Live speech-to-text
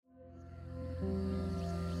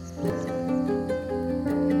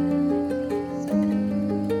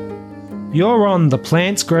You're on the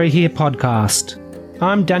Plants Grow Here podcast.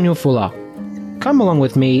 I'm Daniel Fuller. Come along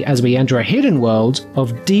with me as we enter a hidden world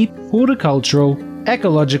of deep horticultural,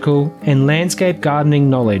 ecological, and landscape gardening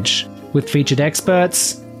knowledge with featured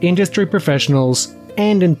experts, industry professionals,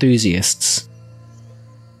 and enthusiasts.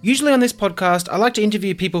 Usually on this podcast, I like to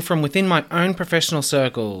interview people from within my own professional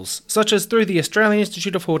circles, such as through the Australian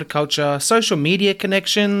Institute of Horticulture, social media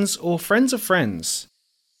connections, or friends of friends.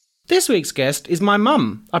 This week's guest is my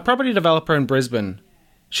mum, a property developer in Brisbane.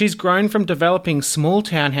 She's grown from developing small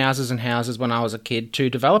townhouses and houses when I was a kid to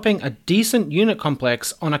developing a decent unit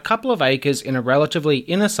complex on a couple of acres in a relatively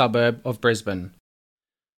inner suburb of Brisbane.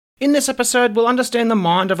 In this episode, we'll understand the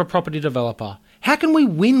mind of a property developer. How can we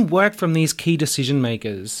win work from these key decision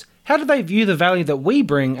makers? How do they view the value that we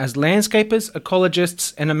bring as landscapers,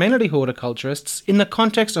 ecologists, and amenity horticulturists in the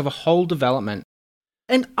context of a whole development?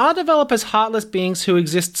 And are developers heartless beings who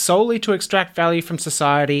exist solely to extract value from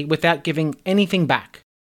society without giving anything back?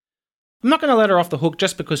 I'm not going to let her off the hook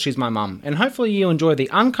just because she's my mum, and hopefully you enjoy the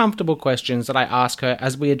uncomfortable questions that I ask her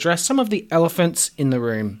as we address some of the elephants in the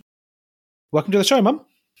room. Welcome to the show, Mum.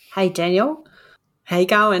 Hey, Daniel. How you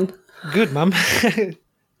going? Good, Mum.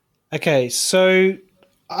 Okay, so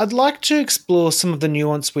I'd like to explore some of the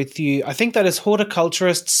nuance with you. I think that as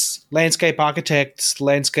horticulturists, landscape architects,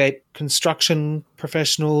 landscape construction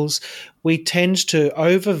professionals, we tend to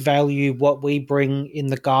overvalue what we bring in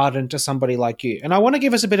the garden to somebody like you. And I want to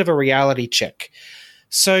give us a bit of a reality check.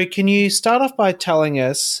 So can you start off by telling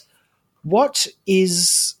us what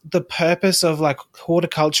is the purpose of like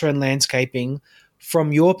horticulture and landscaping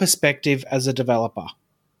from your perspective as a developer?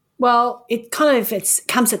 Well, it comes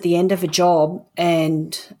at the end of a job,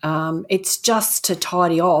 and it's just to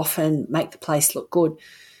tidy off and make the place look good.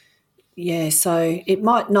 Yeah, so it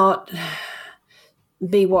might not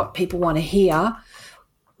be what people want to hear,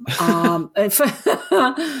 but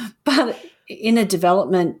in a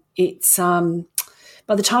development, it's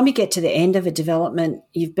by the time you get to the end of a development,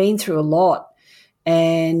 you've been through a lot,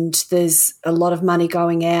 and there's a lot of money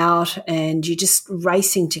going out, and you're just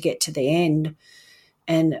racing to get to the end.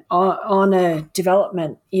 And on a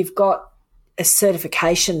development, you've got a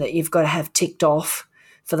certification that you've got to have ticked off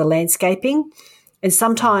for the landscaping. And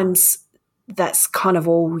sometimes that's kind of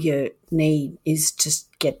all you need is just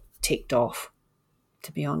get ticked off,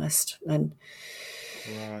 to be honest. And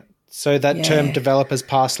right. So that term developer's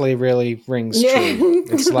parsley really rings true.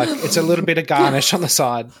 It's like it's a little bit of garnish on the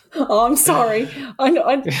side. Oh, I'm sorry.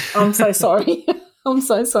 I'm so sorry. I'm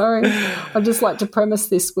so sorry. I'd just like to premise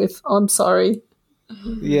this with I'm sorry.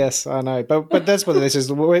 Yes, I know, but that's what this is.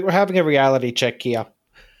 We're having a reality check here.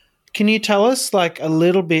 Can you tell us like a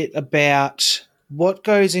little bit about what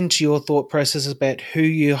goes into your thought process about who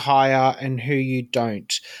you hire and who you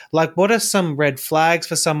don't? Like, what are some red flags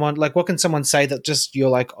for someone? Like, what can someone say that just you're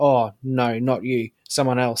like, oh no, not you,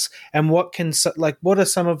 someone else? And what are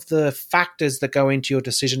some of the factors that go into your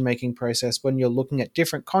decision making process when you're looking at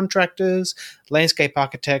different contractors, landscape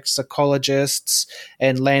architects, ecologists,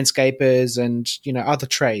 and landscapers, and other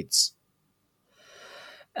trades?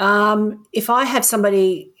 If I have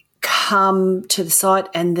somebody come to the site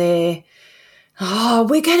and they're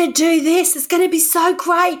we're going to do this. It's going to be so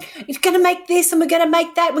great. It's going to make this and we're going to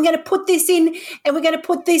make that. We're going to put this in and we're going to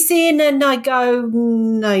put this in. And I go,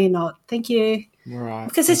 no, you're not. Thank you. Right.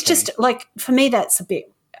 Because it's just like, for me, that's a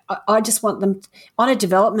bit, I just want them on a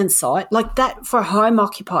development site like that for a home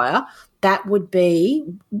occupier. That would be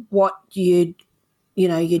what you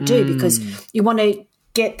do because you want to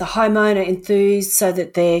get the homeowner enthused so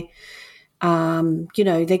that they're, they're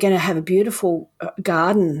going to have a beautiful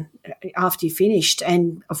garden after you're finished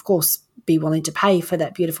and, of course, be willing to pay for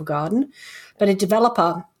that beautiful garden. But a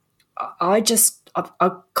developer, I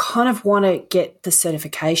kind of want to get the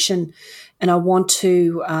certification and I want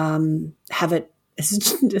to have it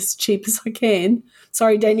as cheap as I can.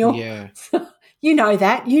 Sorry, Daniel. Yeah. You know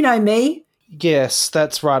that. You know me. Yes,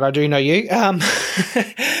 that's right. I do know you.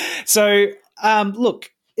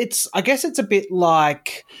 Look, I guess it's a bit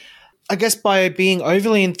like – I guess by being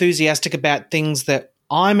overly enthusiastic about things that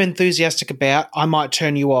I'm enthusiastic about, I might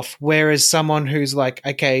turn you off. Whereas someone who's like,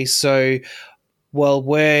 okay, so, well,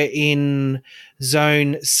 we're in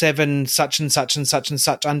zone 7, such and such and such and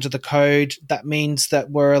such under the code. That means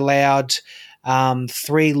that we're allowed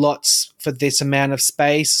 3 lots for this amount of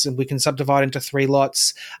space, and we can subdivide into 3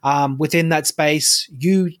 lots. Within that space,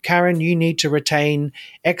 you, Karen, you need to retain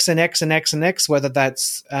X and X and X and X, whether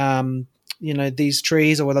that's these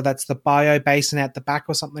trees or whether that's the bio basin out the back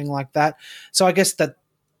or something like that. So I guess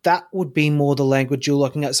that would be more the language you're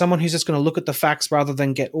looking at, someone who's just going to look at the facts rather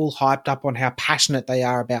than get all hyped up on how passionate they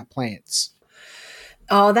are about plants.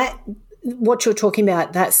 Oh, that what you're talking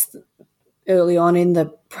about, that's early on in the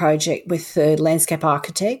project with the landscape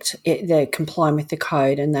architect. They're complying with the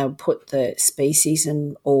code, and they'll put the species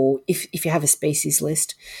or if you have a species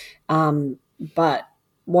list. But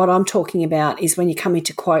what I'm talking about is when you come in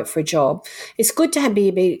to quote for a job, it's good to be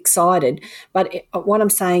a bit excited. But what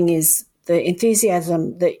I'm saying is the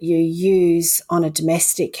enthusiasm that you use on a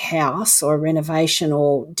domestic house or a renovation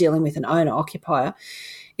or dealing with an owner-occupier,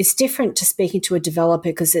 it's different to speaking to a developer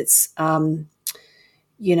because it's, we're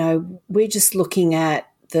just looking at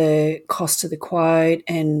the cost of the quote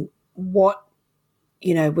and what,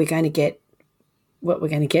 we're going to get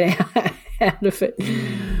out of it.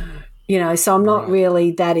 So I'm not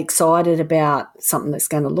really that excited about something that's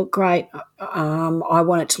going to look great. I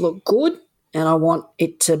want it to look good, and I want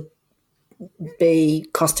it to be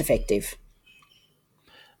cost effective.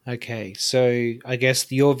 Okay, so I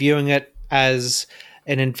guess you're viewing it as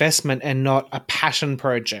an investment and not a passion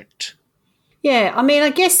project. Yeah, I mean,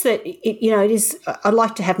 I guess that it is. I'd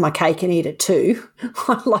like to have my cake and eat it too.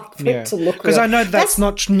 I'd like for it to look because I know that's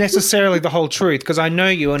not necessarily the whole truth. Because I know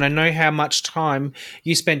you, and I know how much time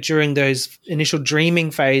you spent during those initial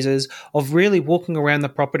dreaming phases of really walking around the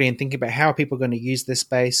property and thinking about how are people going to use this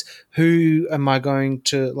space, who am I going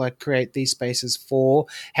to create these spaces for,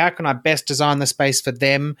 how can I best design the space for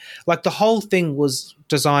them. Like the whole thing was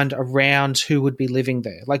designed around who would be living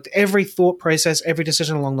there, like every thought process, every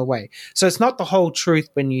decision along the way. So it's not the whole truth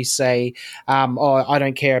when you say, I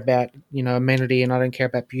don't care about, amenity and I don't care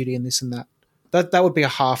about beauty and this and that. That would be a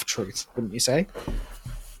half truth, wouldn't you say?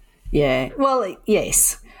 Yeah. Well,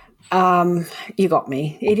 yes. You got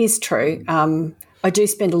me. It is true. I do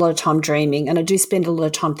spend a lot of time dreaming, and I do spend a lot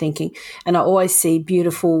of time thinking, and I always see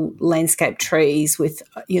beautiful landscape trees with,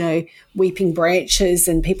 weeping branches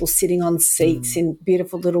and people sitting on seats in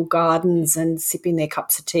beautiful little gardens and sipping their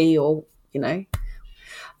cups of tea or,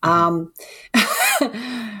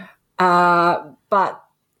 but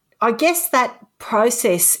I guess that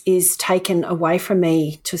process is taken away from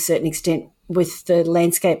me to a certain extent with the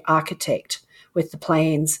landscape architect, with the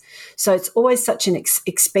plans. So it's always such an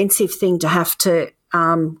expensive thing to have to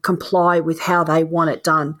comply with how they want it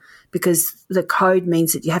done, because the code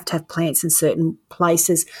means that you have to have plants in certain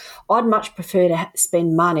places. I'd much prefer to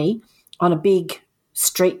spend money on a big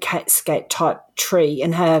streetscape type tree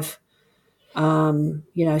and have, I'd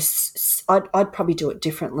probably do it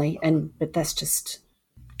differently. But that's just.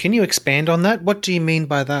 Can you expand on that? What do you mean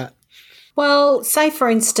by that? Well, say, for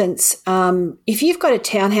instance, if you've got a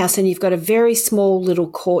townhouse and you've got a very small little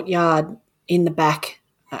courtyard in the back,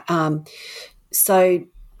 so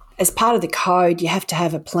as part of the code, you have to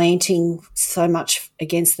have a planting so much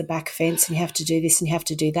against the back fence, and you have to do this and you have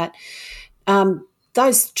to do that.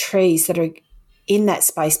 Those trees that are in that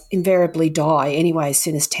space invariably die anyway as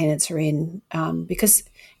soon as tenants are in, because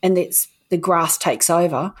the grass takes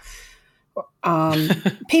over.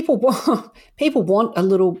 People want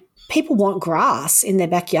grass in their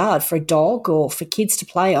backyard for a dog or for kids to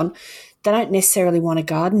play on. They don't necessarily want a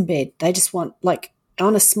garden bed. They just want,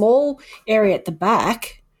 on a small area at the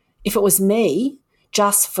back, if it was me,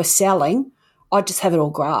 just for selling, I'd just have it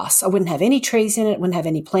all grass. I wouldn't have any trees in it, wouldn't have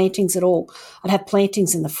any plantings at all. I'd have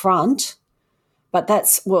plantings in the front, but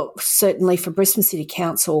that's, certainly for Brisbane City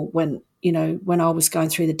Council when I was going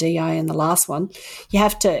through the DA and the last one, you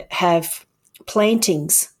have to have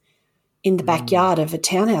plantings in the backyard of a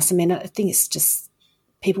townhouse. I mean, I think it's just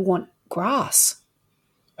people want grass.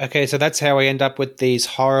 Okay, so that's how we end up with these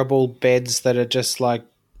horrible beds that are just like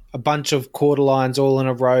a bunch of quarter lines all in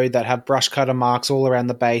a row that have brush cutter marks all around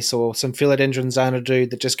the base, or some philodendron xanadu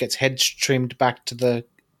that just gets hedge trimmed back to the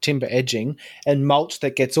timber edging, and mulch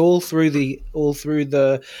that gets all through the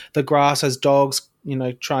grass as dogs,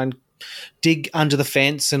 try and dig under the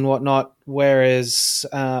fence and whatnot. Whereas,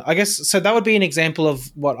 I guess so that would be an example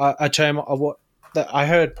of what a term of what that I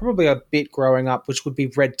heard probably a bit growing up, which would be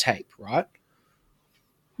red tape, right?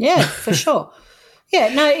 Yeah, for sure.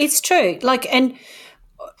 Yeah, no, it's true.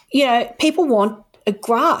 People want a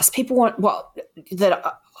grass. People want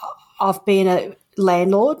that. I've been a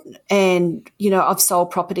landlord, and I've sold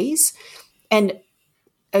properties, and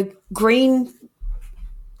a green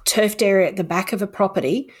turfed area at the back of a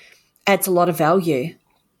property adds a lot of value.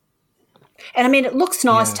 And I mean, it looks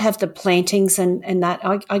nice to have the plantings and that.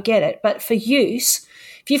 I get it, but for use,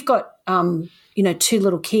 if you've got two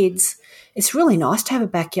little kids, it's really nice to have a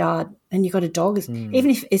backyard, and you've got a dog. Even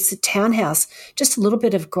if it's a townhouse, just a little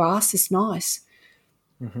bit of grass is nice.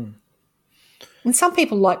 Mm-hmm. And some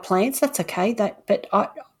people like plants. That's okay. But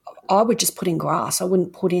I would just put in grass. I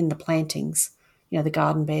wouldn't put in the plantings, the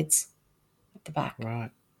garden beds at the back. Right.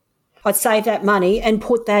 I'd save that money and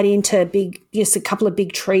put that into a couple of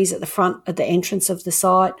big trees at the front, at the entrance of the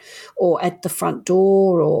site, or at the front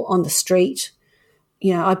door, or on the street.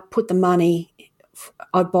 You know, I'd put the money.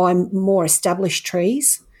 I'd buy more established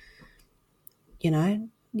trees. You know,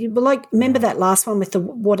 remember that last one with the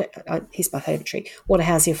water? Here's my favourite tree,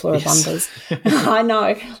 Waterhousia floribundas. Yes. I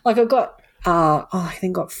know. Like I got, I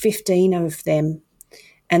think got 15 of them,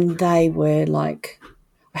 and they were like,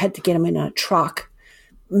 I had to get them in a truck.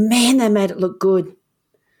 Man, they made it look good.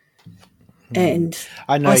 And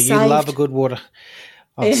I know you love a good water.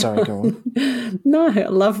 Oh, sorry, go on. No, I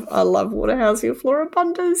love Waterhousia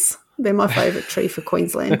floribundas. They're my favourite tree for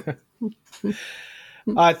Queensland.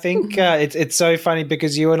 I think it's so funny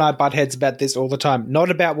because you and I butt heads about this all the time. Not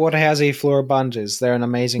about Waterhousia floribundas. They're an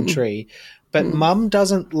amazing tree. But Mum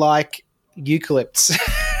doesn't like eucalypts.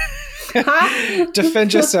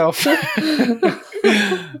 Defend yourself.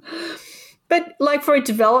 But like for a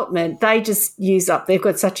development, they just they've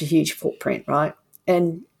got such a huge footprint, right?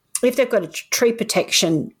 And if they've got a tree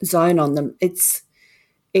protection zone on them,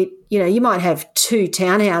 you might have 2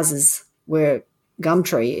 townhouses where gum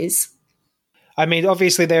tree is. I mean,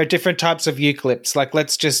 obviously there are different types of eucalypts. Like,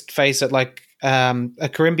 let's just face it, like a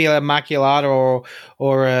Corymbia maculata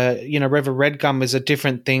or a river red gum is a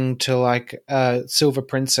different thing to like a silver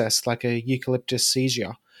princess, like a Eucalyptus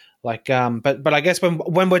caesia. Like, but I guess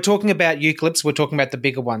when we're talking about eucalypts, we're talking about the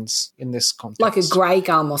bigger ones in this context, like a grey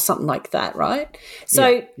gum or something like that, right?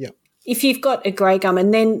 So if you've got a grey gum,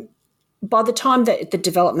 and then by the time that the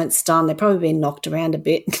development's done, they've probably been knocked around a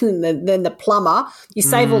bit. And then the plumber, you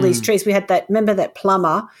save all these trees. We had remember that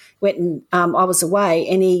plumber went and I was away,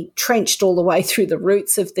 and he trenched all the way through the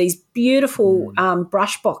roots of these beautiful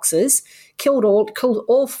brush boxes, killed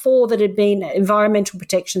all 4 that had been environmental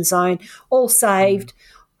protection zone, all saved.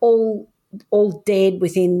 All dead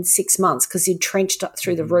within 6 months because he'd trenched up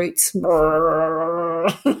through the roots. So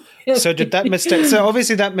did that mistake? So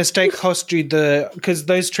obviously that mistake cost you because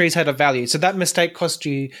those trees had a value. So that mistake cost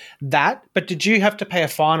you that. But did you have to pay a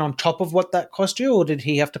fine on top of what that cost you, or did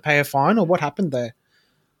he have to pay a fine, or what happened there?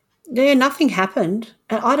 Yeah, nothing happened.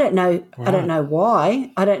 And I don't know. Right. I don't know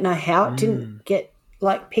why. I don't know how it didn't get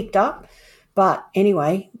picked up. But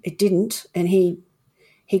anyway, it didn't, and he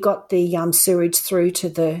got the sewage through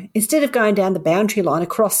to instead of going down the boundary line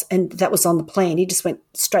across, and that was on the plan, he just went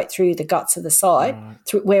straight through the guts of the site,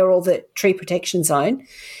 through where all the tree protection zone.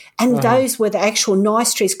 And those were the actual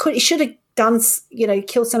nice trees. He should have done,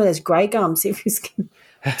 killed some of those grey gums if he was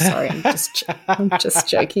sorry, I'm just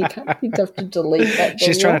joking. You'd have to delete that.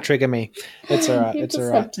 She's trying to trigger me. It's all right. You it's all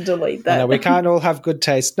just right. have to delete that. No, we can't all have good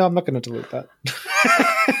taste. No, I'm not going to delete that.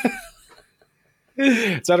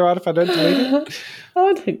 Is that all right if I don't delete it?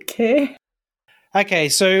 I don't care. Okay,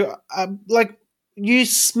 so you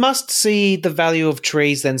must see the value of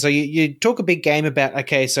trees then. So you talk a big game about,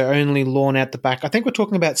 okay, so only lawn out the back. I think we're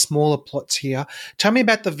talking about smaller plots here. Tell me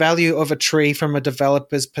about the value of a tree from a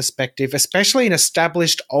developer's perspective, especially an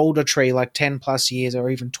established older tree like 10 plus years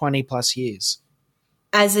or even 20 plus years.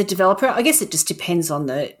 As a developer, I guess it just depends on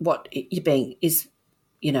what you're being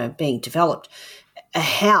developed. A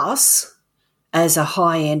house as a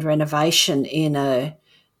high-end renovation in a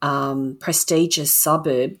prestigious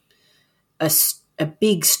suburb, a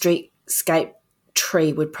big streetscape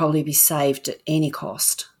tree would probably be saved at any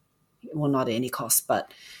cost. Well, not any cost,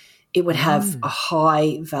 but it would have a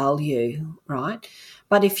high value, right?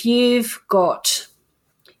 But if you've got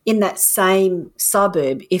in that same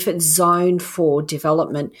suburb, if it's zoned for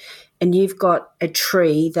development and you've got a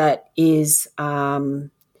tree that is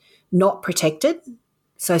not protected,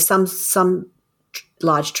 so some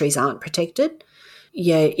large trees aren't protected,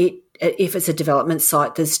 if it's a development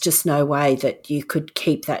site, there's just no way that you could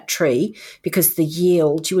keep that tree because you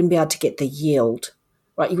wouldn't be able to get the yield,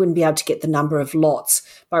 right? You wouldn't be able to get the number of lots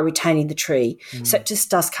by retaining the tree. So it just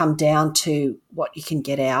does come down to what you can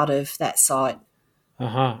get out of that site.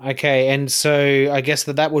 Okay. And so I guess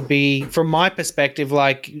that would be, from my perspective,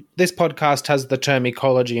 like this podcast has the term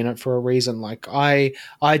ecology in it for a reason. Like I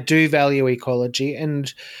do value ecology,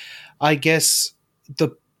 and I guess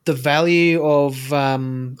the value of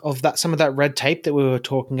that, some of that red tape that we were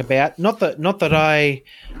talking about. Not that I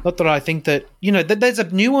think that that there's a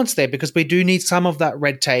nuance there, because we do need some of that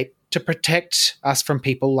red tape to protect us from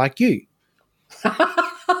people like you.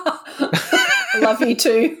 Love you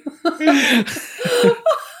too.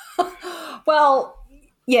 Well,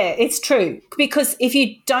 yeah, it's true, because if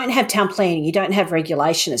you don't have town planning, you don't have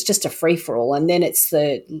regulation, it's just a free-for-all, and then it's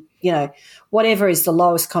whatever is the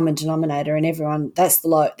lowest common denominator, and everyone, that's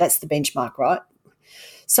the benchmark, right?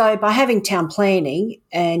 So by having town planning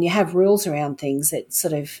and you have rules around things, it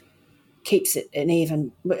sort of keeps it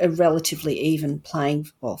a relatively even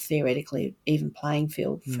theoretically even playing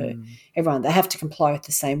field for everyone. They have to comply with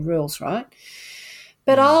the same rules, right?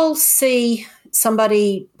 But I'll see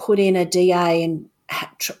somebody put in a DA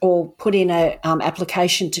or put in a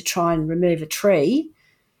application to try and remove a tree,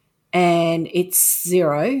 and it's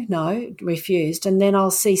refused. And then I'll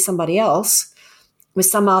see somebody else with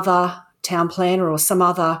some other town planner or some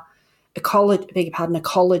other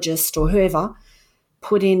ecologist or whoever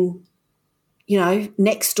put in,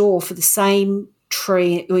 next door for the same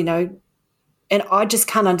tree, and I just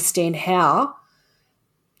can't understand how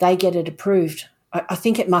they get it approved. I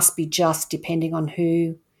think it must be just depending on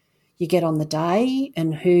who you get on the day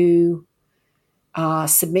and who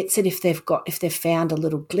submits it, if they've found a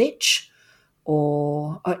little glitch,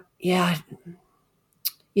 or I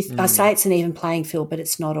say it's an even playing field, but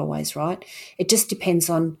it's not always, right? It just depends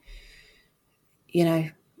on,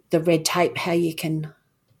 the red tape, how you can.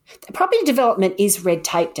 Property development is red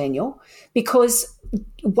tape, Daniel, because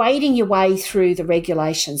wading your way through the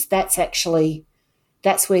regulations, that's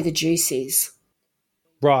where the juice is.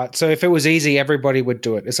 Right. So if it was easy, everybody would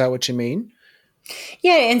do it. Is that what you mean?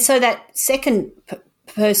 Yeah, and so that second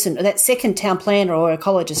person, that second town planner or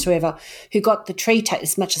ecologist, whoever, who got the tree tape,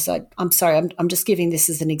 as much as I'm sorry, I'm just giving this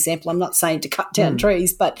as an example. I'm not saying to cut down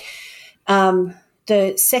trees, but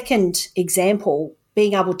the second example,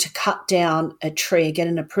 being able to cut down a tree, get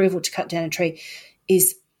an approval to cut down a tree,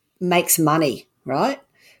 makes money, right?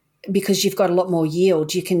 Because you've got a lot more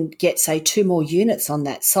yield. You can get, say, 2 more units on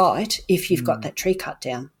that site if you've got that tree cut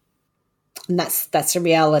down. And that's a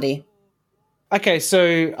reality. Okay,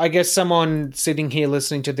 so I guess someone sitting here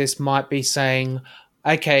listening to this might be saying,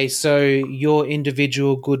 okay, so your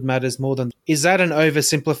individual good matters more than... Is that an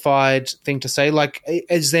oversimplified thing to say? Like,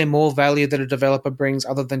 is there more value that a developer brings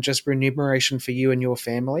other than just remuneration for you and your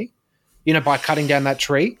family, by cutting down that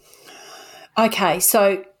tree? Okay,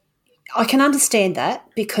 so I can understand that,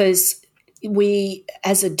 because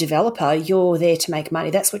as a developer, you're there to make money.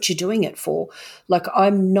 That's what you're doing it for. Like,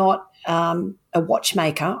 I'm not a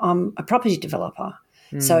watchmaker. I'm a property developer.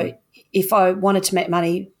 So if I wanted to make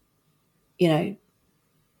money,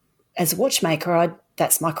 as a watchmaker,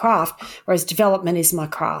 that's my craft, whereas development is my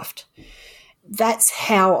craft. That's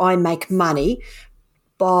how I make money,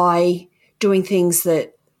 by doing things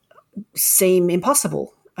that seem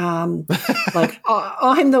impossible. Like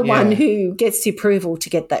I'm the one who gets the approval to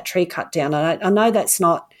get that tree cut down. And I know that's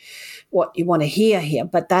not what you want to hear here,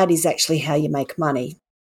 but that is actually how you make money.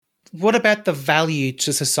 What about the value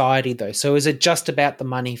to society, though? So is it just about the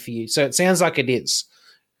money for you? So it sounds like it is.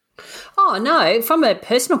 Oh, no. From a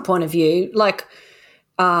personal point of view, like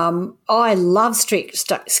I love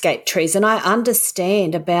streetscape trees, and I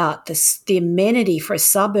understand about the amenity for a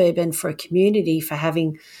suburb and for a community for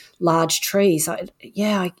having large trees. I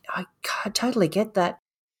totally get that.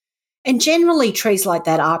 And generally trees like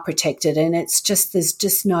that are protected, and there's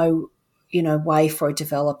just no, way for a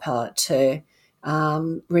developer to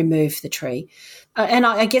remove the tree. And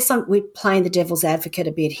I guess we're playing the devil's advocate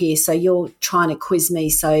a bit here. So you're trying to quiz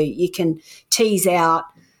me so you can tease out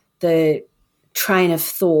the train of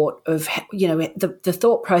thought of, the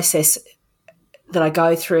thought process that I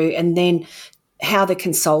go through, and then how the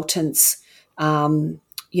consultants, are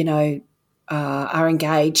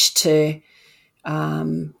engaged to,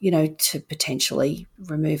 to potentially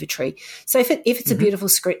remove a tree. So if it's a beautiful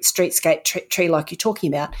streetscape tree like you're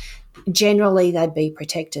talking about, generally they'd be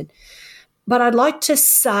protected. But I'd like to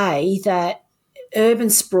say that urban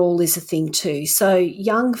sprawl is a thing too. So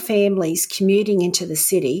young families commuting into the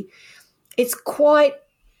city, it's quite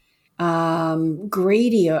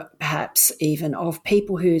greedy, perhaps even, of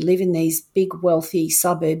people who live in these big wealthy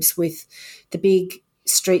suburbs with the big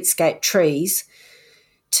streetscape trees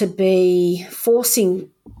to be forcing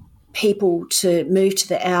people to move to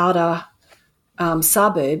the outer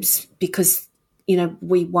suburbs, because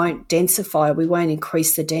we won't densify, we won't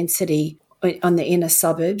increase the density on the inner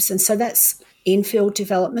suburbs. And so that's infill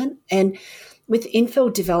development. And with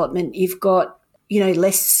infill development, you've got,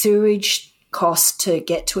 less sewage cost to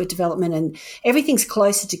get to a development, and everything's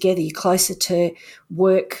closer together. You're closer to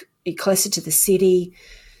work, you're closer to the city.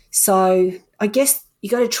 So I guess you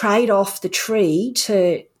got to trade off the tree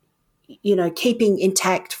to, keeping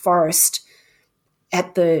intact forest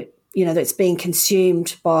at the, that's being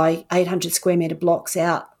consumed by 800 square metre blocks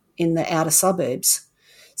out in the outer suburbs.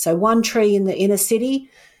 So one tree in the inner city,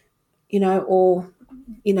 or,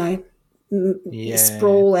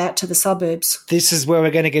 sprawl out to the suburbs. This is where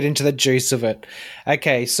we're going to get into the juice of it.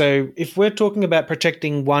 Okay, so if we're talking about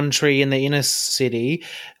protecting one tree in the inner city,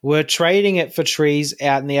 we're trading it for trees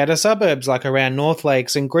out in the outer suburbs, like around North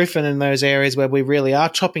Lakes and Griffin and those areas where we really are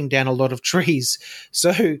chopping down a lot of trees.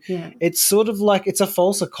 So it's sort of like it's a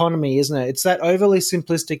false economy, isn't it? It's that overly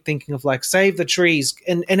simplistic thinking of like save the trees,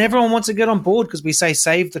 and everyone wants to get on board because we say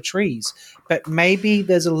save the trees. But maybe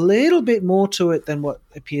there's a little bit more to it than what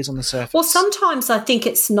appears on the surface. Well, sometimes I think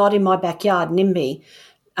it's not in my backyard, NIMBY.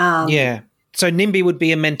 So NIMBY would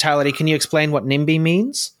be a mentality. Can you explain what NIMBY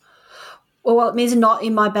means? Well, it means not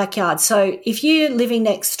in my backyard. So if you're living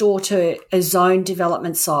next door to a zone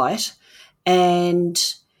development site and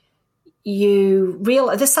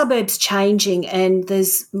the suburb's changing and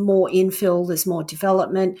there's more infill, there's more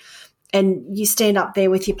development, and you stand up there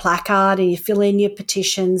with your placard and you fill in your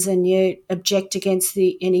petitions and you object against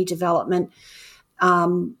any development,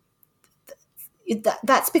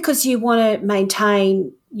 that's because you want to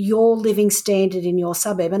maintain your living standard in your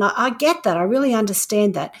suburb. And I get that. I really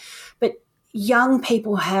understand that. But young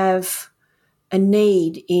people have a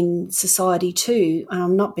need in society too, and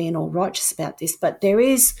I'm not being all righteous about this, but there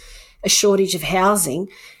is a shortage of housing,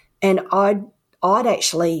 and I'd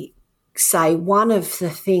actually say one of the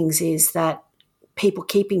things is that people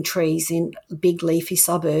keeping trees in big leafy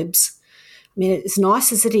suburbs, I mean, as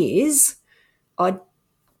nice as it is, I'd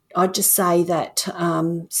just say that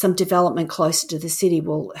some development closer to the city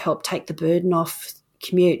will help take the burden off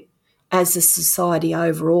commute as a society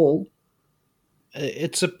overall.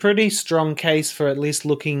 It's a pretty strong case for at least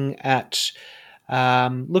looking at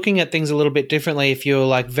things a little bit differently. If you're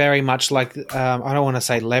like very much like I don't want to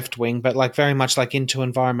say left wing, but like very much like into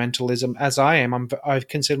environmentalism, as I am. I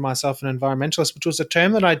consider myself an environmentalist, which was a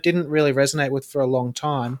term that I didn't really resonate with for a long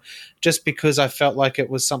time, just because I felt like it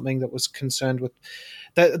was something that was concerned with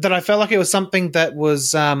that I felt like it was something that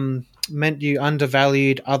was meant you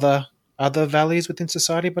undervalued other values within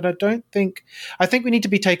society. But I think we need to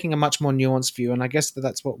be taking a much more nuanced view, and I guess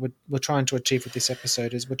that's what we're trying to achieve with this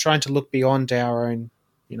episode. Is we're trying to look beyond our own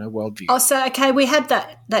worldview. Oh, so okay, we had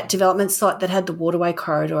that development site that had the waterway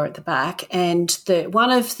corridor at the back, and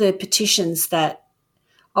one of the petitions that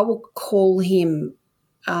I will call him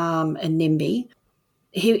a NIMBY.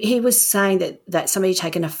 He was saying that somebody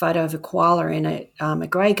taken a photo of a koala in a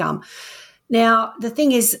grey gum. Now, the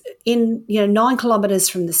thing is, in 9 kilometres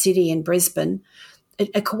from the city in Brisbane,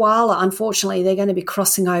 a koala, unfortunately, they're going to be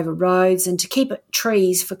crossing over roads, and to keep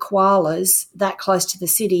trees for koalas that close to the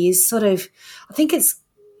city is sort of, I think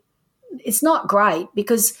it's not great,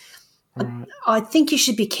 because I think you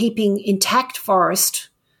should be keeping intact forest,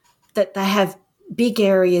 that they have big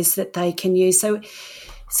areas that they can use. So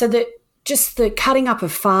that just the cutting up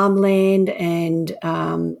of farmland and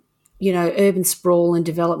urban sprawl and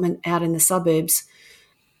development out in the suburbs,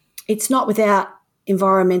 it's not without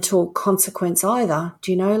environmental consequence either.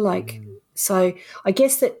 Do you know? So I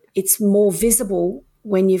guess that it's more visible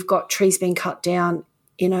when you've got trees being cut down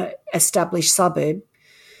in an established suburb,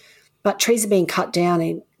 but trees are being cut down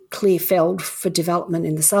in clear felled for development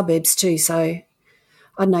in the suburbs too. So I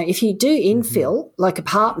don't know, if you do infill, like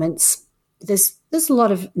apartments, there's a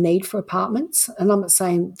lot of need for apartments, and I'm not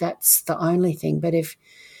saying that's the only thing, but if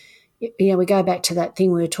we go back to that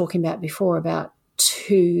thing we were talking about before about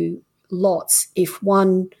 2 lots, if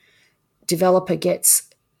one developer gets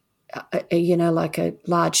like a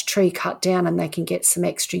large tree cut down and they can get some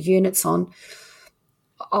extra units on,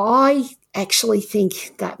 I actually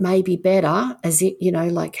think that may be better, as it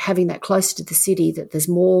like having that closer to the city, that there's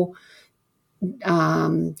more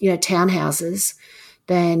townhouses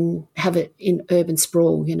than have it in urban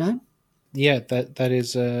sprawl. Yeah, that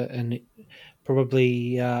is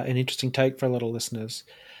probably an interesting take for a lot of listeners.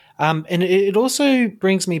 And it also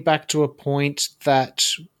brings me back to a point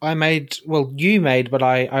that you made, but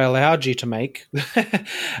I allowed you to make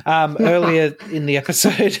earlier in the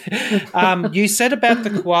episode. You said about the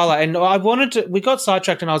koala, and we got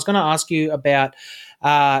sidetracked, and I was going to ask you about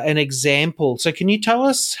an example. So can you tell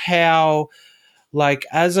us how, like,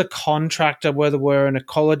 as a contractor, whether we're an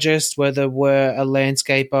ecologist, whether we're a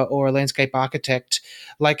landscaper or a landscape architect,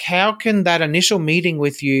 like, how can that initial meeting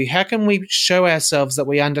with you, how can we show ourselves that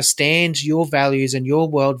we understand your values and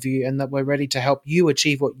your worldview, and that we're ready to help you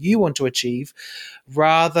achieve what you want to achieve,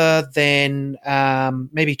 rather than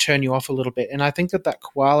maybe turn you off a little bit? And I think that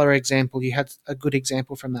koala example, you had a good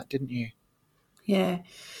example from that, didn't you? Yeah.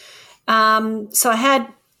 So I had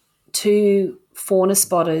 2 fauna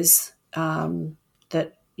spotters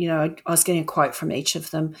that, I was getting a quote from each of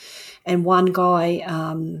them. And one guy,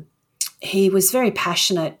 he was very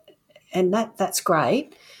passionate, and that's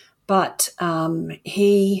great. But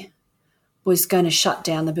he was going to shut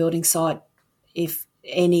down the building site if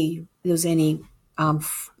there was any,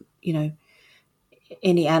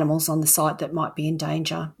 any animals on the site that might be in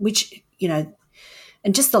danger, which,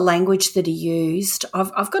 and just the language that he used,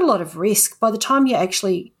 I've got a lot of risk. By the time you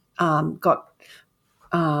actually got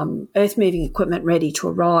earth moving equipment ready to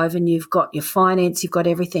arrive and you've got your finance, you've got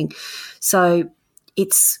everything. So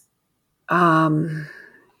it's a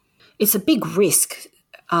big risk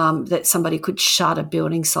that somebody could shut a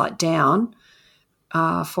building site down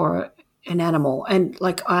for an animal. And,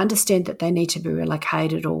 I understand that they need to be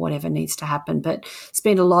relocated or whatever needs to happen, but it's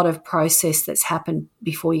been a lot of process that's happened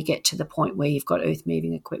before you get to the point where you've got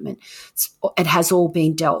earth-moving equipment. It has all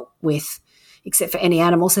been dealt with except for any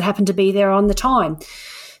animals that happen to be there on the time.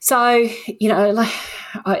 So,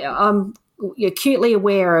 I'm acutely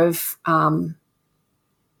aware of,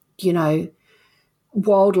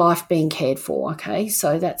 wildlife being cared for, okay?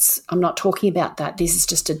 So I'm not talking about that. This is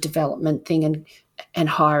just a development thing and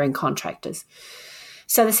hiring contractors.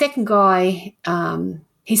 So the second guy,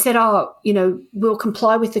 he said, we'll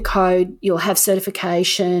comply with the code. You'll have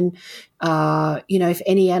certification. If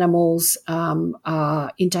any animals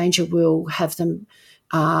are in danger, we'll have them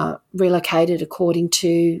relocated according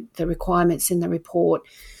to the requirements in the report.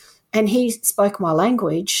 And he spoke my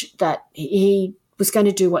language that he was going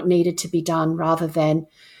to do what needed to be done rather than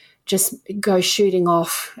just go shooting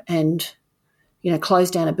off and,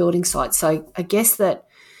 close down a building site. So I guess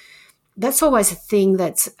that's always a thing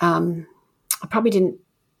that's I probably didn't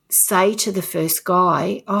say to the first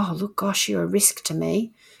guy, oh, look, gosh, you're a risk to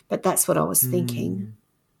me. But that's what I was thinking.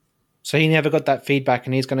 So he never got that feedback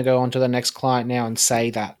and he's going to go on to the next client now and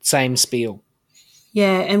say that same spiel.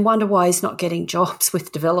 Yeah, and wonder why he's not getting jobs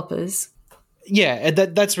with developers. Yeah,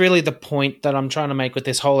 that's really the point that I'm trying to make with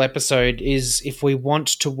this whole episode is if we want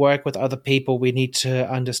to work with other people, we need to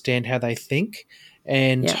understand how they think,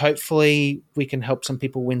 and hopefully we can help some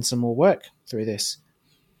people win some more work through this.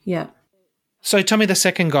 Yeah. So tell me the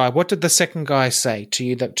second guy. What did the second guy say to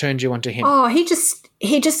you that turned you onto him? Oh, he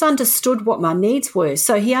just understood what my needs were.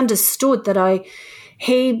 So he understood that I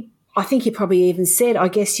think he probably even said, I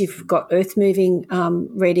guess you've got earth moving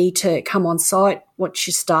ready to come on site. What's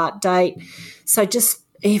your start date? So just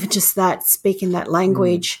that, speaking that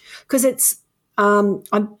language, because it's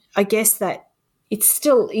I guess that it's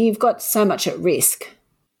still, you've got so much at risk.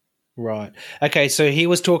 Right. Okay, so he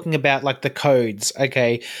was talking about the codes.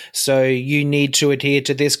 Okay, so you need to adhere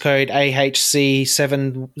to this code, AHC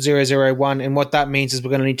 7001, and what that means is we're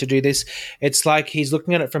going to need to do this. It's like he's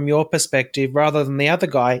looking at it from your perspective rather than the other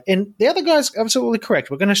guy. And the other guy's absolutely correct.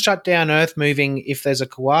 We're going to shut down earth moving if there's a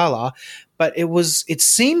koala, but it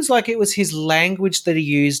seems like it was his language that he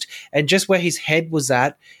used and just where his head was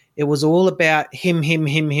at. It was all about him,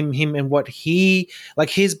 and what he,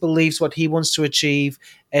 his beliefs, what he wants to achieve,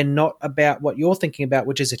 and not about what you're thinking about,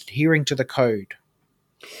 which is adhering to the code.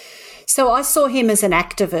 So I saw him as an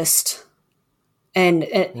activist, and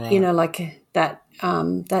right. that.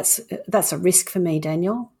 That's a risk for me,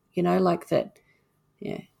 Daniel. That.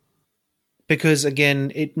 Yeah. Because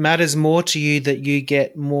again, it matters more to you that you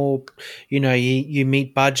get more. You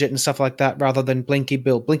meet budget and stuff like that rather than Blinky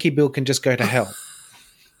Bill. Blinky Bill can just go to hell.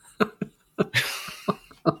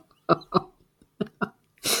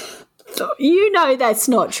 That's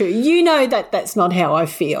not true. That's not how I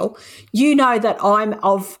feel. That I'm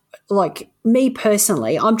me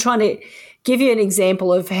personally, I'm trying to give you an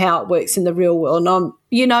example of how it works in the real world, and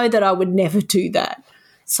that I would never do that.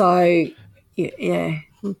 So, yeah.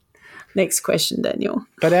 Next question, Daniel.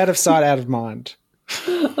 But out of sight, out of mind.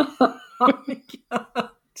 Oh my God.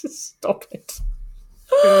 Just stop it.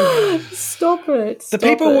 Stop it. The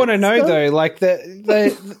people want to know though,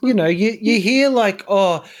 you hear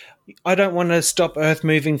oh, I don't want to stop earth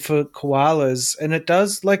moving for koalas, and it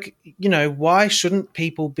does why shouldn't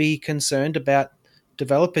people be concerned about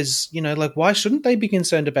developers? Why shouldn't they be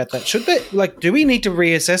concerned about that? Should they do we need to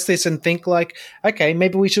reassess this and think okay,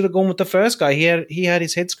 maybe we should have gone with the first guy. He had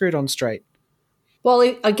his head screwed on straight. Well,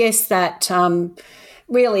 I guess that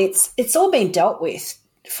really it's all been dealt with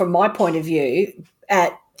from my point of view.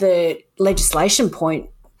 At the legislation point,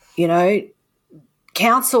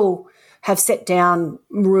 council have set down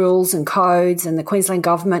rules and codes, and the Queensland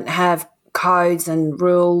government have codes and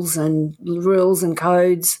rules and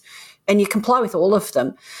codes, and you comply with all of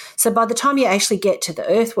them. So by the time you actually get to the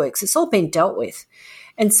earthworks, it's all been dealt with.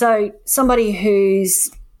 And so somebody who's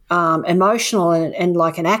emotional and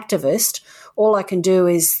like an activist, all I can do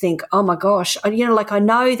is think, oh my gosh, I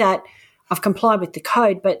know that I've complied with the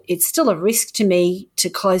code, but it's still a risk to me to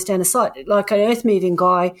close down a site. Like an earth moving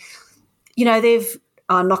guy, they've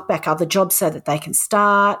knock back other jobs so that they can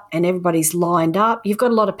start, and everybody's lined up. You've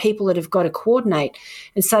got a lot of people that have got to coordinate.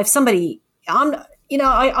 And so if somebody, I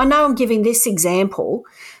know I'm giving this example,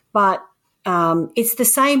 but it's the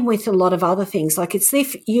same with a lot of other things. Like, it's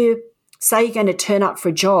if you say you're going to turn up for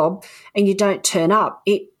a job and you don't turn up,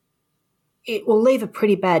 it will leave a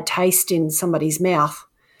pretty bad taste in somebody's mouth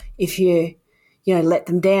if you let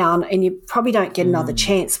them down, and you probably don't get another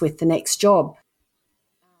chance with the next job.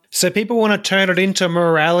 So people want to turn it into a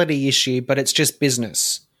morality issue, but it's just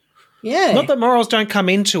business. Yeah. Not that morals don't come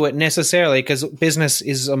into it necessarily, because business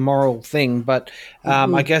is a moral thing, but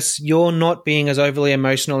I guess you're not being as overly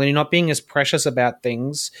emotional and you're not being as precious about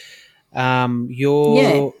things.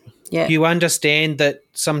 You understand that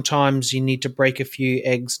sometimes you need to break a few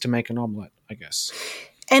eggs to make an omelette, I guess.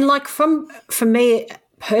 And like for me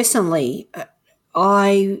personally,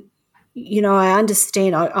 I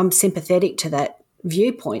understand, I'm sympathetic to that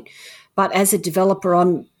viewpoint, but as a developer,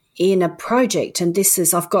 I'm in a project, and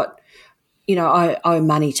I've got, I owe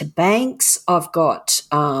money to banks. I've got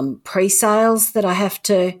pre-sales that I have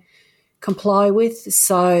to comply with.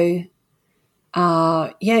 So,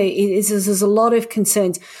 there's a lot of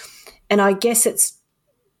concerns, and I guess it's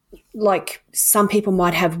like some people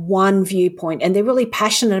might have one viewpoint and they're really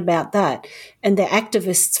passionate about that, and they're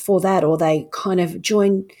activists for that, or they kind of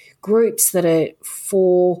join groups that are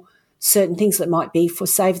for certain things that might be for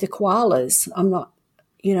Save the Koalas. I'm not,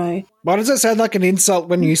 Why does it sound like an insult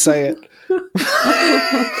when you say it?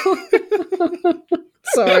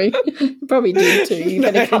 Sorry, you probably did too. You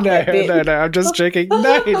better cut that bit. No, I'm just joking.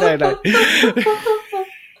 No.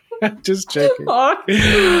 I'm just joking.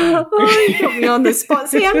 You put me on the spot.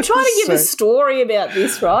 See, I'm trying to give a story about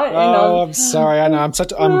this, right? I'm sorry. I know. I'm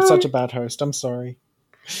such a bad host. I'm sorry.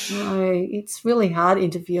 No, it's really hard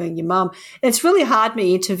interviewing your mum. It's really hard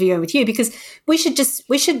me interviewing with you, because we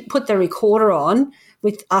should put the recorder on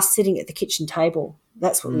with us sitting at the kitchen table.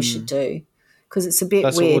 That's what we should do, because it's a bit weird.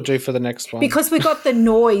 That's what we'll do for the next one. Because we got the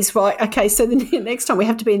noise, right? Okay, so the next time we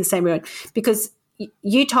have to be in the same room, because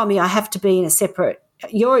you told me I have to be in a separate –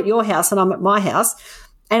 you're at your house and I'm at my house,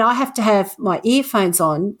 and I have to have my earphones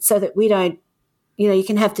on so that we don't – you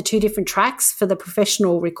can have the two different tracks for the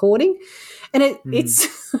professional recording. And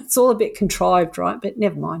it's all a bit contrived, right? But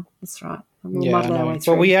never mind. That's right.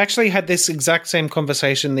 Well, we actually had this exact same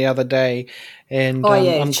conversation the other day, and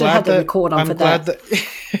I'm glad that record on for that.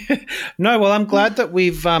 No, well, I'm glad that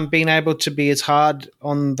we've been able to be as hard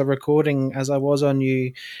on the recording as I was on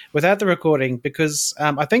you without the recording, because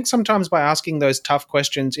I think sometimes by asking those tough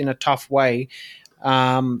questions in a tough way,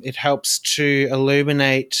 it helps to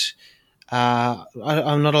illuminate.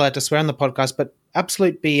 I'm not allowed to swear on the podcast, but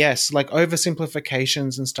absolute BS, like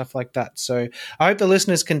oversimplifications and stuff like that. So I hope the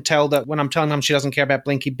listeners can tell that when I'm telling them she doesn't care about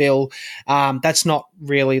Blinky Bill, that's not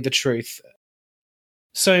really the truth.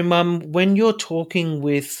 So, Mum, when you're talking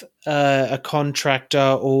with a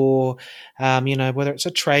contractor or, whether it's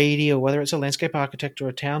a tradie or whether it's a landscape architect or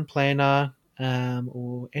a town planner,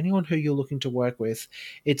 or anyone who you're looking to work with,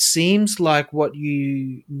 it seems like what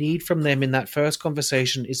you need from them in that first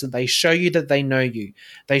conversation is that they show you that they know you.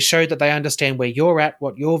 They show that they understand where you're at,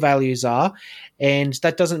 what your values are, and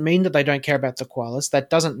that doesn't mean that they don't care about the koalas.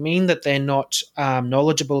 That doesn't mean that they're not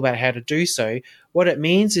knowledgeable about how to do so. What it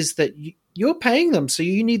means is that you're paying them, so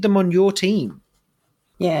you need them on your team.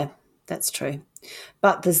 Yeah, that's true.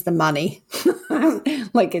 But there's the money.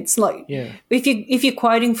 Like, it's like, if you're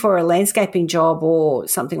quoting for a landscaping job or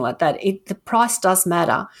something like that, the price does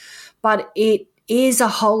matter, but it is a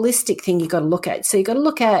holistic thing you've got to look at. So you've got to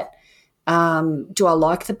look at, do I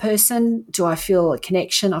like the person? Do I feel a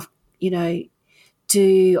connection?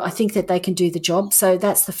 Do I think that they can do the job? So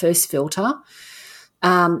that's the first filter.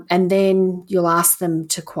 And then you'll ask them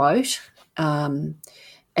to quote.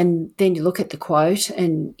 And then you look at the quote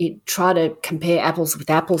and you try to compare apples with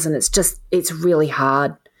apples, and it's really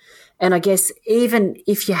hard. And I guess even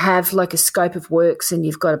if you have like a scope of works and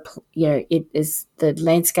you've got it is the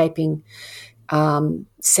landscaping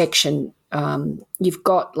section, you've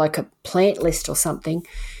got like a plant list or something,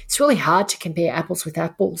 it's really hard to compare apples with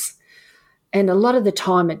apples. And a lot of the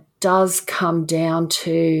time it does come down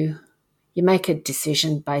to you make a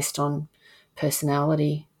decision based on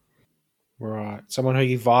personality. Right. Someone who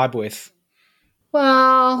you vibe with.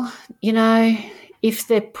 Well, if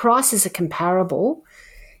the prices are comparable,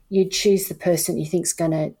 you'd choose the person you think's going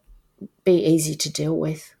to be easy to deal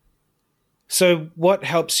with. So what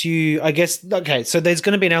helps you, I guess, okay, so there's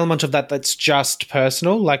going to be an element of that that's just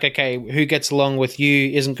personal. Like, okay, who gets along with you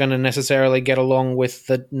isn't going to necessarily get along with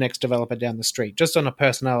the next developer down the street, just on a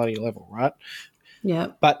personality level, right? Yeah.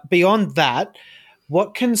 But beyond that,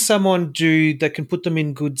 what can someone do that can put them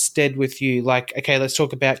in good stead with you? Like, okay, let's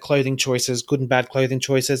talk about clothing choices, good and bad clothing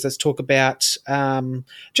choices. Let's talk about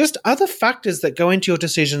just other factors that go into your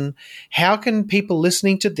decision. How can people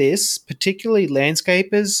listening to this, particularly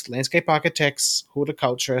landscapers, landscape architects,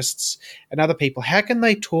 horticulturists, and other people, how can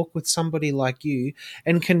they talk with somebody like you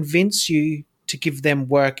and convince you to give them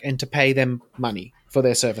work and to pay them money for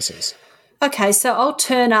their services? Okay, so I'll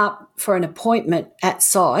turn up for an appointment at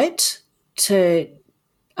site to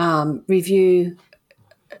review,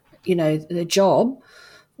 the job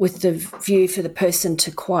with the view for the person to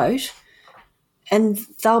quote, and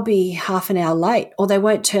they'll be half an hour late, or they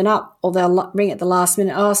won't turn up, or they'll ring at the last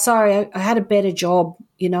minute. Oh, sorry, I had a better job.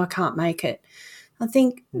 I can't make it. I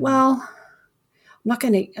think, well, I'm not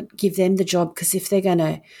going to give them the job, because if they're going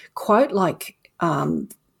to quote like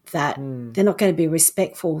that, they're not going to be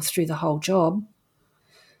respectful through the whole job.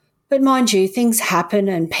 But mind you, things happen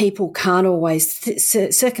and people can't always,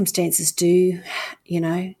 circumstances do,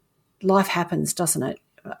 life happens, doesn't it?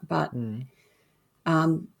 But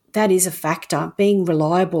that is a factor, being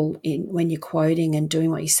reliable when you're quoting and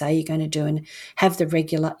doing what you say you're going to do, and have the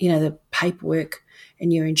regular, the paperwork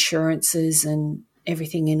and your insurances and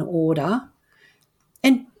everything in order.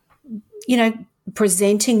 And,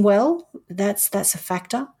 presenting well, that's a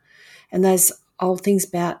factor. And those old things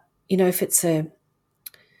about, if it's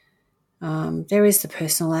there is the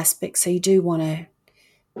personal aspect. So you do want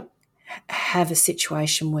to have a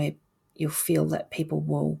situation where you'll feel that people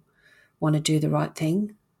will want to do the right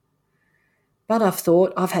thing. But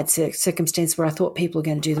I've had circumstances where I thought people are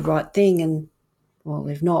going to do the right thing, and, well,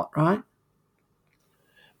 they've not, right?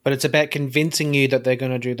 But it's about convincing you that they're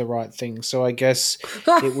going to do the right thing. So I guess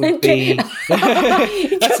it would be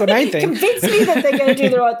that's the main thing. Convince me that they're going to do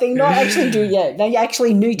the right thing, not actually do. Yeah, they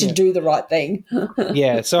actually need to do the right thing.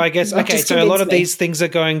 Yeah. So I guess So a lot of these things are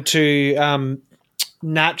going to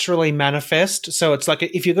naturally manifest. So it's like,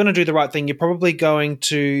 if you're going to do the right thing, you're probably going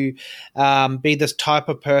to be this type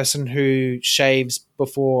of person who shaves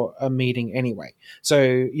before a meeting anyway. So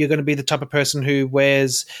you're going to be the type of person who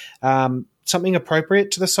wears something appropriate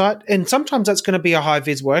to the site. And sometimes that's going to be a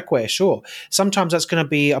high-vis workwear, sure. Sometimes that's going to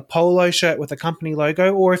be a polo shirt with a company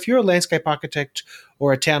logo. Or if you're a landscape architect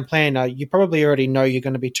or a town planner, you probably already know you're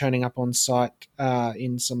going to be turning up on site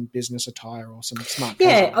in some business attire or some smart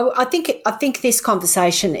casual. Yeah, I think this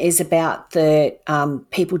conversation is about the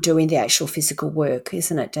people doing the actual physical work,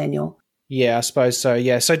 isn't it, Daniel? Yeah, I suppose so.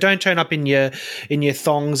 Yeah, so don't turn up in your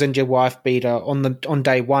thongs and your wife beater on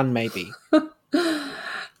day one, maybe.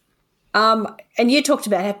 And you talked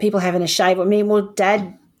about how people having a shave. I mean, well,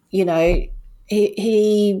 Dad,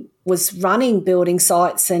 he was running building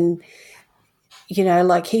sites, and,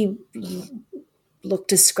 he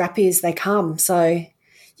looked as scrappy as they come. So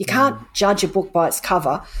you can't judge a book by its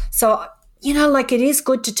cover. So, it is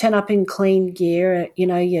good to turn up in clean gear,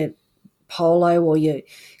 your polo or your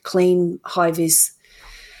clean high-vis.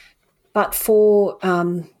 But for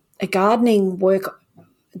a gardening work,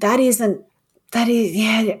 that is,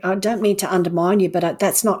 I don't mean to undermine you, but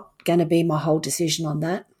that's not going to be my whole decision on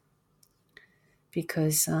that.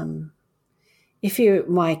 Because if you're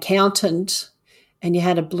my accountant and you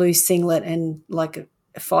had a blue singlet and like a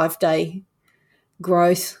 5-day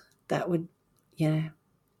growth, that would,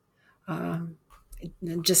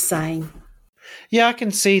 just saying. Yeah, I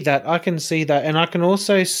can see that. And I can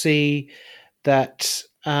also see that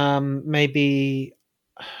maybe,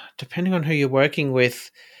 depending on who you're working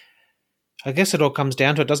with, I guess it all comes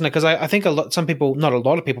down to it, doesn't it? Because I think some people, not a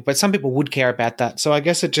lot of people, but some people would care about that. So I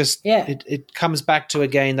guess it just it comes back to,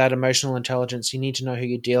 again, that emotional intelligence. You need to know who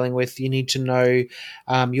you're dealing with. You need to know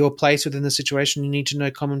your place within the situation. You need to know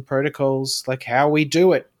common protocols, like how we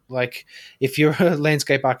do it. Like if you're a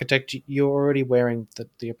landscape architect, you're already wearing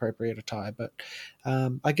the appropriate attire. But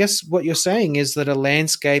I guess what you're saying is that a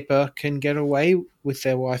landscaper can get away with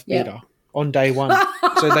their wife beater on day one.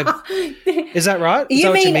 So is that right? Is that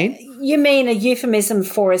what you mean? You mean a euphemism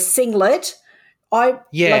for a singlet? Like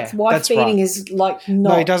wife beating right. Is like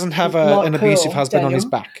not. No, he doesn't have an abusive husband, Daniel, on his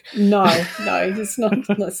back. No, it's not.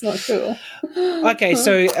 That's not cool. Okay,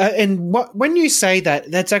 so when you say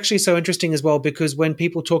that, that's actually so interesting as well, because when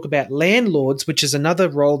people talk about landlords, which is another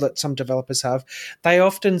role that some developers have, they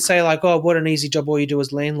often say like, "Oh, what an easy job! All you do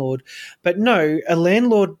is landlord." But no, a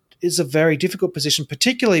landlord is a very difficult position,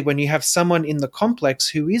 particularly when you have someone in the complex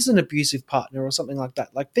who is an abusive partner or something like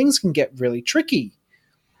that. Like, things can get really tricky.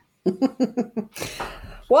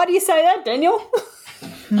 Why do you say that, Daniel?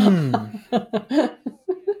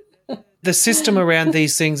 The system around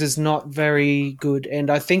these things is not very good,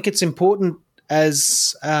 and I think it's important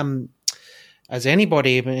as as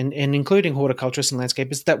anybody, and including horticulturists and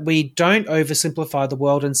landscapers, that we don't oversimplify the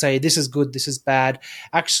world and say this is good, this is bad.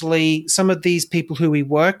 Actually, some of these people who we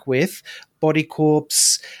work with, body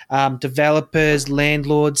corps, developers,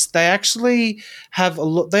 landlords, they actually have a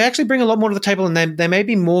lot. They actually bring a lot more to the table, and there may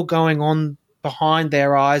be more going on behind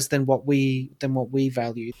their eyes than what we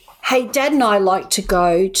value. Hey, Dad and I like to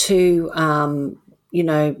go to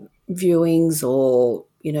viewings or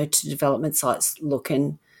to development sites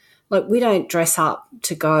looking. Like, we don't dress up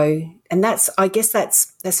to go, and I guess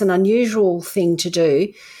that's an unusual thing to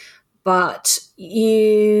do, but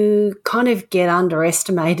you kind of get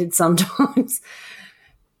underestimated sometimes.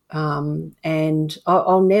 And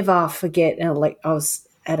I'll never forget, I was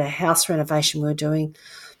at a house renovation we were doing,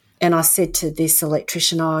 and I said to this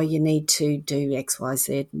electrician, you need to do X, Y,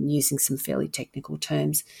 Z, and using some fairly technical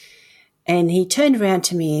terms. And he turned around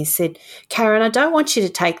to me and said, Karen, I don't want you to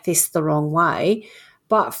take this the wrong way,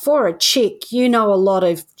 but for a chick, you know a lot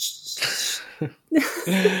of SH.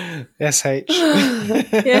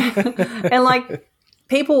 Yeah. And like,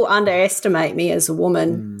 people underestimate me as a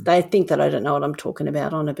woman. They think that I don't know what I'm talking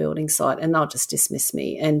about on a building site, and they'll just dismiss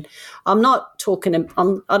me. And I'm not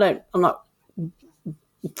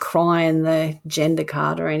crying the gender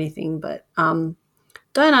card or anything, but don't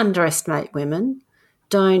underestimate women.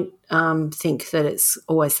 Don't think that it's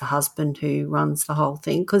always the husband who runs the whole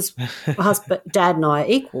thing, because Dad and I are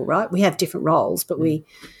equal, right? We have different roles, but we,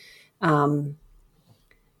 so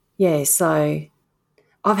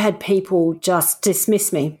I've had people just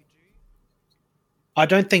dismiss me. I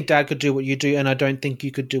don't think Dad could do what you do, and I don't think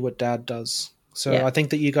you could do what Dad does. So I think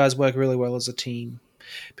that you guys work really well as a team,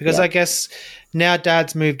 because I guess now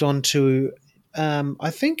Dad's moved on to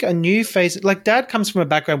I think a new phase. Like, Dad comes from a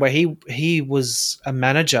background where he was a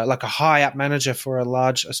manager, like a high up manager for a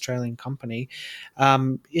large Australian company,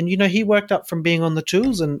 and he worked up from being on the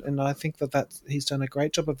tools, and I think that he's done a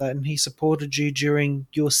great job of that, and he supported you during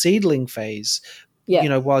your seedling phase.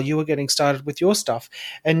 While you were getting started with your stuff.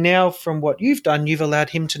 And now, from what you've done, you've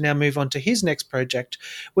allowed him to now move on to his next project,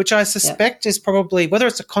 which I suspect is probably, whether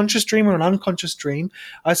it's a conscious dream or an unconscious dream,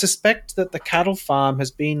 I suspect that the cattle farm has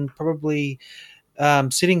been probably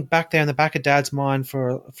sitting back there in the back of Dad's mind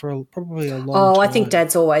for probably a long time. I think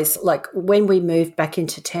Dad's always, like, when we moved back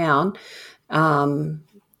into town,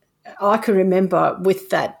 I can remember with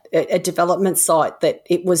that a development site that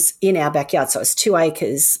it was in our backyard, so it's 2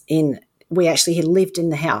 acres in. We actually had lived in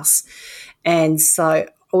the house. And so I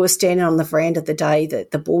was standing on the veranda the day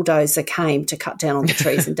that the bulldozer came to cut down all the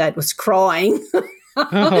trees, and Dad was crying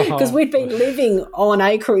because we'd been living on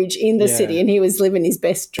acreage in the city, and he was living his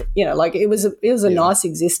best, it was a nice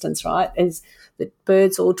existence, right? As the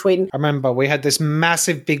birds all tweeting. I remember we had this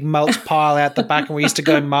massive big mulch pile out the back, and we used to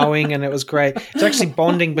go mowing, and it was great. It's actually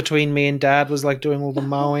bonding between me and Dad, was like doing all the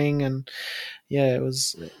mowing, and it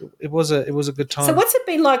was a good time. So what's it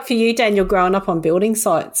been like for you, Daniel, growing up on building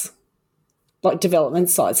sites, like development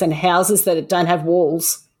sites and houses that don't have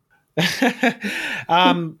walls?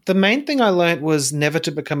 The main thing I learned was never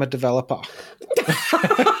to become a developer.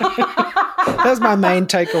 That was my main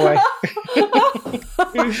takeaway.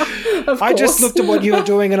 I just looked at what you were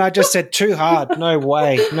doing and I just said, too hard. No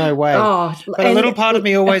way. But a little part of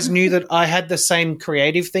me always knew that I had the same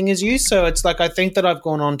creative thing as you. So it's like, I think that I've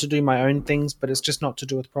gone on to do my own things, but it's just not to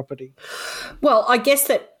do with property. Well, I guess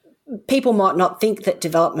that people might not think that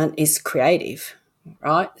development is creative,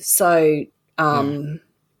 right? So,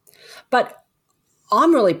 but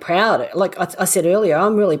I'm really proud. Like I said earlier,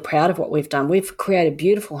 I'm really proud of what we've done. We've created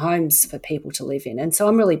beautiful homes for people to live in. And so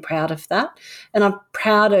I'm really proud of that. And I'm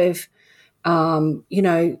proud of,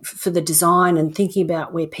 for the design and thinking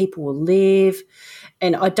about where people will live.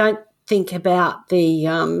 And I don't think about the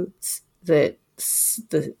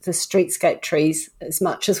streetscape trees as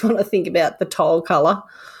much as when I think about the tile colour.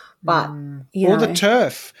 But, or the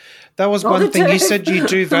turf. That was one thing. You said you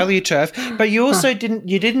do value turf, but you also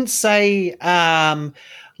didn't say,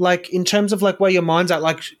 like, in terms of like where your mind's at,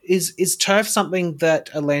 like, is turf something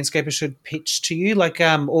that a landscaper should pitch to you? Like,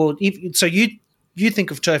 so you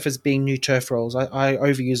think of turf as being new turf rolls. I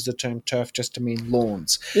overuse the term turf just to mean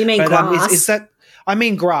lawns. You mean grass? Is that? I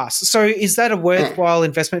mean grass. So is that a worthwhile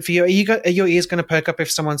investment for you? Are your ears going to perk up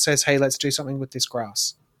if someone says, hey, let's do something with this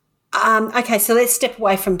grass? Okay, so let's step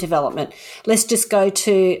away from development. Let's just go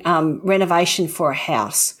to renovation for a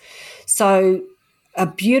house. So a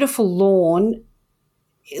beautiful lawn,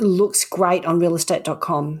 it looks great on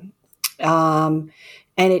realestate.com, and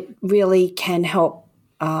it really can help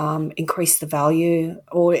increase the value,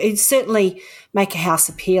 or it certainly make a house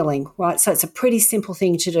appealing, right? So it's a pretty simple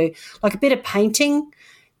thing to do. Like a bit of painting,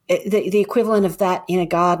 the equivalent of that in a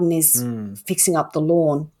garden is fixing up the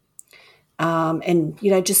lawn. and,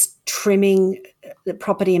 just trimming the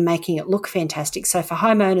property and making it look fantastic. So for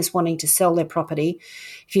homeowners wanting to sell their property,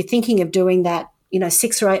 if you're thinking of doing that,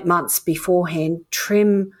 6 or 8 months beforehand,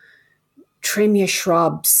 trim your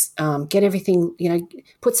shrubs, get everything,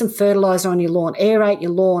 put some fertiliser on your lawn, aerate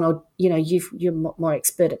your lawn, or, you're more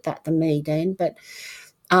expert at that than me, Dan. But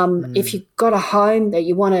if you've got a home that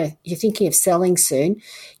you're thinking of selling soon,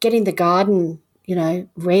 getting the garden,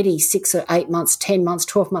 ready 6 or 8 months, 10 months,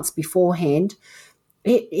 12 months beforehand,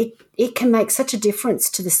 it can make such a difference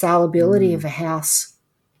to the saleability of a house.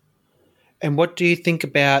 And what do you think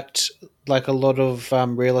about like a lot of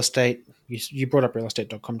real estate? You brought up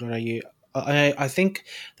realestate.com.au. I think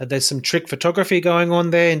that there's some trick photography going on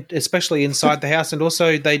there, especially inside the house, and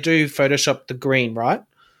also they do Photoshop the green, right?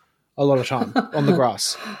 A lot of time on the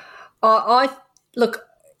grass. Look,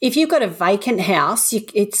 if you've got a vacant house,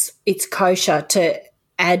 it's kosher to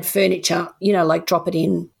add furniture, like drop it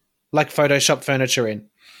in. Like Photoshop furniture in.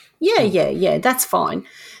 Yeah, that's fine.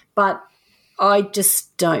 But I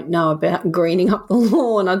just don't know about greening up the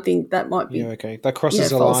lawn. I think that might be That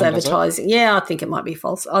crosses a line, false advertising. Yeah, I think it might be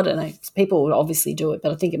false. I don't know. People would obviously do it,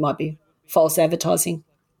 but I think it might be false advertising.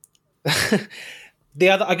 I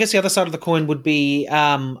guess the other side of the coin would be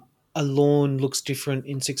a lawn looks different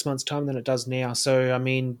in 6 months' time than it does now. So I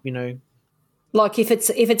mean, like if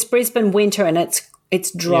it's Brisbane winter and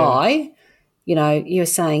it's dry, you're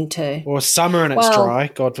saying or summer and it's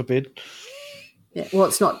dry. God forbid. Yeah, well,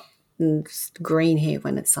 it's not green here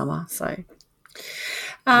when it's summer, so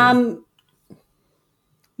I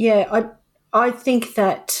think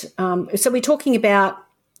that so we're talking about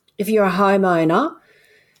if you're a homeowner,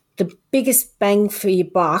 the biggest bang for your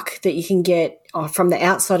buck that you can get from the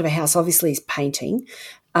outside of a house obviously is painting,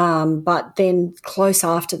 but then close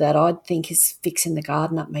after that I'd think is fixing the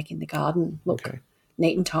garden up, making the garden look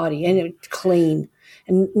neat and tidy and clean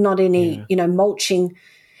and not any mulching,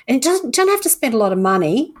 and it don't have to spend a lot of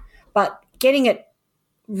money. But getting it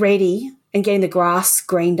ready and getting the grass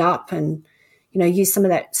greened up and, use some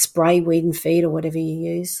of that spray weed and feed or whatever you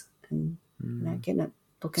use and, getting it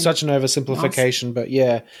looking such an oversimplification, nice. But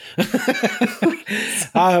yeah.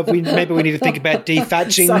 Maybe we need to think about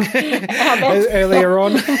dethatching earlier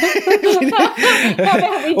on. How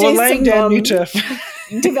about we do or laying down new turf.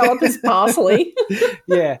 Developers parsley.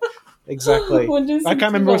 Yeah. Exactly. I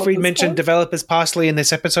can't remember if we mentioned developers parsley in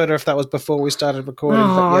this episode or if that was before we started recording.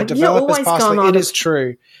 But yeah, developers parsley. It is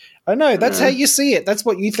true. I know. That's how you see it. That's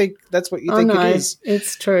what you think. That's what you think it is.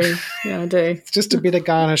 It's true. Yeah, I do. It's just a bit of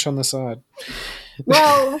garnish on the side.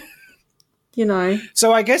 Well,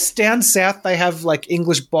 So I guess down south they have like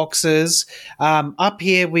English boxes. Up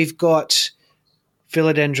here we've got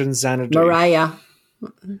philodendron Xanadu. Morea.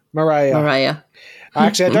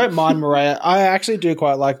 Actually, I don't mind Morea. I actually do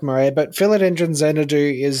quite like Morea, but philodendron Xanadu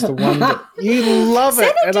is the one that you love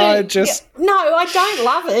it, and I just no, I don't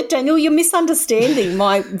love it, Daniel. You're misunderstanding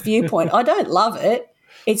my viewpoint. I don't love it.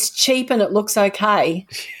 It's cheap and it looks okay.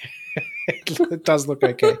 It does look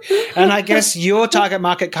okay, and I guess your target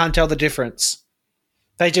market can't tell the difference.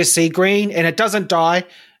 They just see green and it doesn't die.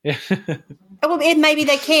 Well, maybe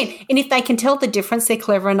they can. And if they can tell the difference, they're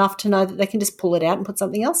clever enough to know that they can just pull it out and put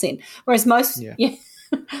something else in. Whereas most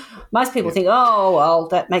people think, oh, well,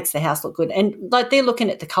 that makes the house look good. And like they're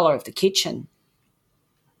looking at the colour of the kitchen.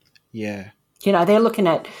 Yeah. They're looking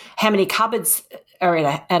at how many cupboards are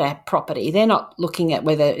at a property. They're not looking at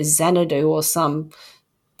whether it's Xanadu or some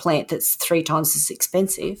plant that's 3 times as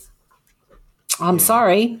expensive. I'm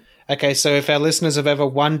sorry. Okay, so if our listeners have ever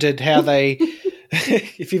wondered how they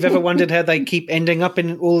if you've ever wondered how they keep ending up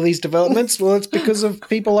in all of these developments, well, it's because of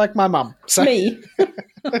people like my mum. So. Me.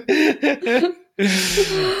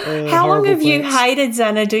 How long have you hated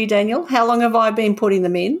Xanadu, Daniel? How long have I been putting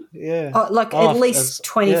them in? Yeah. At least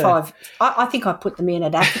 25. Yeah. I think I put them in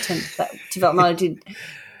at Atherton, that development I did.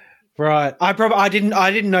 Right. I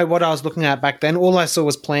didn't know what I was looking at back then. All I saw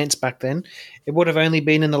was plants back then. It would have only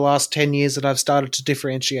been in the last 10 years that I've started to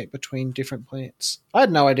differentiate between different plants. I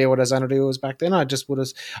had no idea what a Xanadu was back then. I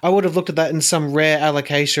would have looked at that in some rare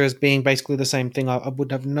alocasia as being basically the same thing. I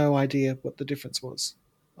would have no idea what the difference was.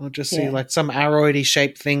 I'd just see like some aroidy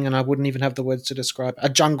shaped thing and I wouldn't even have the words to describe. A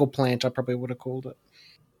jungle plant, I probably would have called it.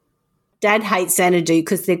 Dad hates Xanadu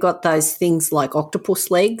because they've got those things like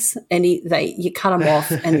octopus legs, and you cut them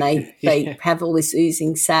off and they have all this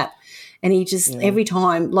oozing sap, and he just every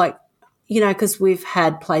time, like, because we've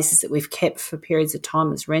had places that we've kept for periods of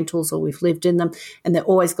time as rentals or we've lived in them, and they've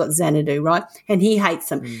always got Xanadu, right? And he hates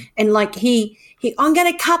them, and like he I'm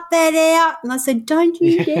going to cut that out, and I said, don't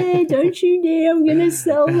you dare, don't you dare! I'm going to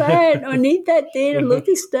sell that. I need that there to look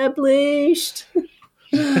established.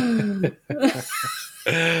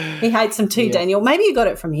 He hates them too, Daniel. Maybe you got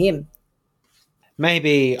it from him.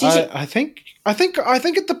 Maybe. I think I've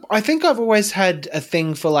always had a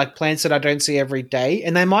thing for like plants that I don't see every day,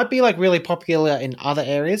 and they might be like really popular in other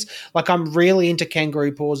areas. Like I'm really into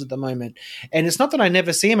kangaroo paws at the moment, and it's not that I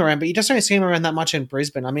never see them around, but you just don't see them around that much in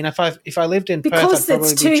Brisbane. I mean, if I lived in Perth, I'd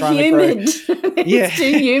probably be trying to grow. It's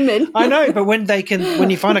too humid. I know, but when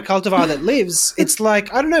you find a cultivar that lives, it's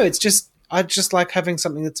like I don't know. It's just I just like having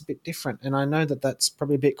something that's a bit different, and I know that that's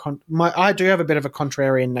probably a bit. I do have a bit of a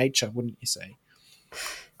contrarian nature, wouldn't you say?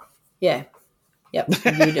 Yeah. Yep,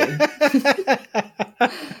 you do.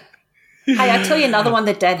 Hey, I tell you another one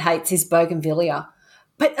that Dad hates is bougainvillea.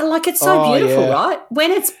 But, like, it's so beautiful, right?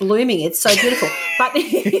 When it's blooming, it's so beautiful. But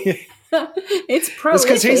it's prolific. It's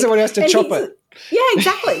because he's the one who has to chop it. Yeah,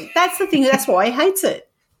 exactly. That's the thing. That's why he hates it.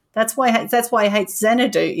 That's why he hates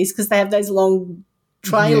Xanadu, is because they have those long,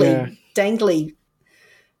 traily, dangly,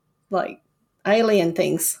 like, alien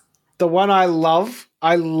things. The one I love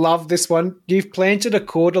this one. You've planted a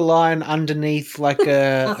cordyline underneath like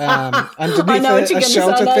a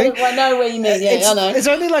shelter thing. I know what you mean. Yeah, I know. It's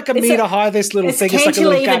only like a metre high, this little thing. It's like a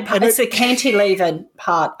little gap. It's a cantilevered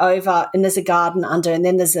part over, and there's a garden under, and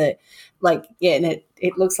then there's a and it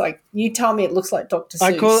looks like, you told me it looks like Dr.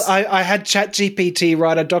 Seuss. I had ChatGPT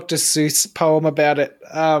write a Dr. Seuss poem about it.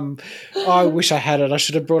 I wish I had it. I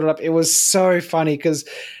should have brought it up. It was so funny because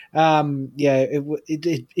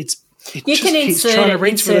it's It you can insert trying to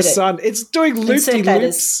reach for the sun. It's doing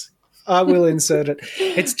loop-de-loops. I will insert it.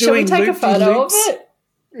 It's doing loop-de-loops. Shall we take a photo of it?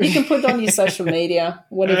 You can put it on your social media,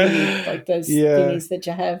 whatever you like, those thingies that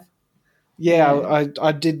you have. Yeah,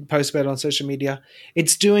 I did post about it on social media.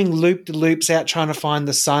 It's doing loop-de-loops out trying to find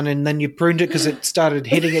the sun, and then you pruned it because it started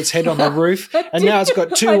hitting its head on the roof, and now it's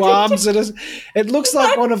got two arms. It looks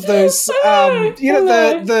like one of those,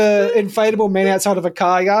 the inflatable men outside of a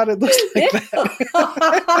car yard. It looks like that.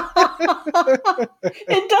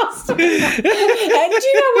 It does. And do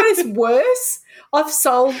you know what is worse? I've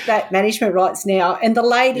sold that management rights now, and the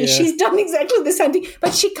lady, she's done exactly the same thing,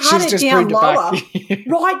 but she cut it down lower,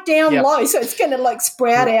 right down low, so it's going to like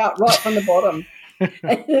sprout out right from the bottom.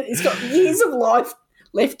 And it's got years of life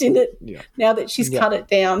left in it now that she's cut it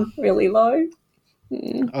down really low.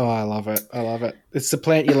 Oh, I love it. It's the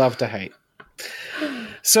plant you love to hate.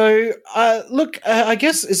 So, I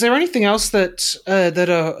guess, is there anything else that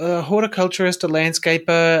a horticulturist, a landscape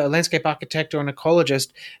architect, or an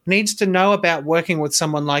ecologist needs to know about working with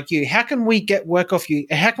someone like you? How can we get work off you?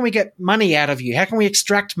 How can we get money out of you? How can we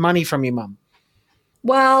extract money from you, Mum?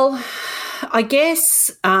 Well, I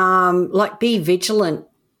guess be vigilant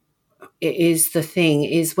is the thing,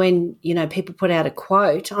 is when, people put out a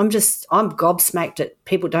quote. I'm gobsmacked at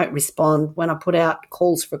people don't respond when I put out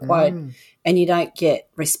calls for a quote and you don't get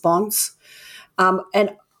response.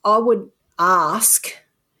 And I would ask,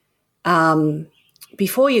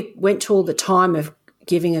 before you went to all the time of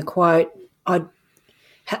giving a quote, I'd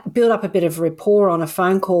build up a bit of rapport on a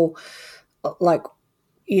phone call, like,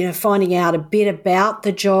 finding out a bit about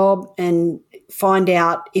the job and find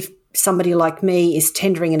out if somebody like me is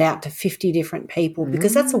tendering it out to 50 different people,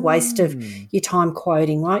 because that's a waste of your time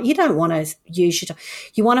quoting, right? You don't want to use your time.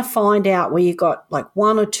 You want to find out where you got like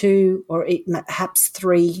one or two or perhaps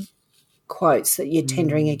three quotes that you're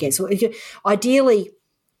tendering against. So ideally,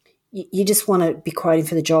 you just want to be quoting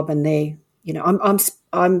for the job, and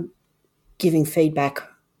I'm giving feedback,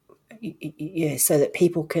 so that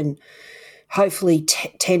people can hopefully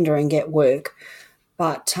tender and get work.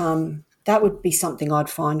 But that would be something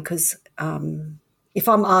I'd find, because if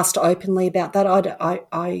I'm asked openly about that,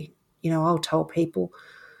 I'll tell people.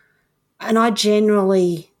 And I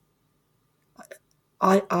generally,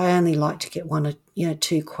 I only like to get one or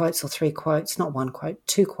two quotes or three quotes, not one quote,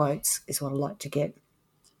 two quotes is what I like to get.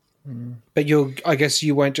 But I guess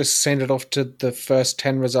you won't just send it off to the first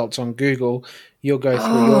 10 results on Google. You'll go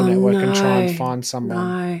through your network and try and find someone.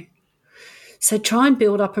 No. So try and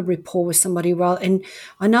build up a rapport with somebody. And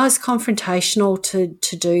I know it's confrontational to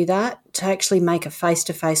do that, to actually make a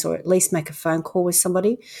face-to-face or at least make a phone call with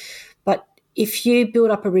somebody. But if you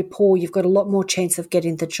build up a rapport, you've got a lot more chance of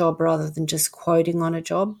getting the job rather than just quoting on a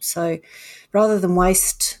job. So rather than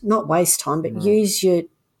not waste time, but use your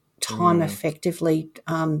time effectively.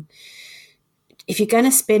 If you're going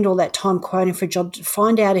to spend all that time quoting for a job,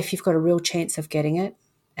 find out if you've got a real chance of getting it.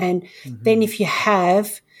 And then if you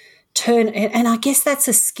have, and I guess that's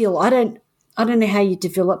a skill. I don't know how you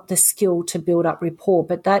develop the skill to build up rapport,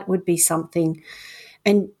 but that would be something.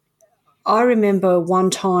 And I remember one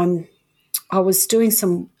time I was doing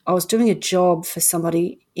a job for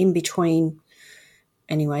somebody in between.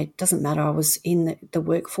 Anyway, it doesn't matter. I was in the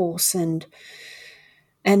workforce, and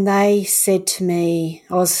And they said to me,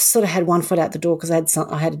 I was sort of had one foot out the door because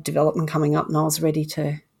I had a development coming up and I was ready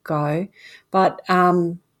to go. But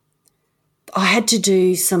I had to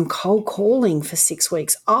do some cold calling for 6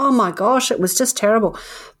 weeks. Oh, my gosh, it was just terrible.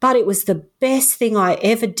 But it was the best thing I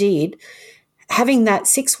ever did, having that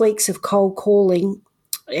 6 weeks of cold calling,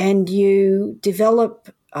 and you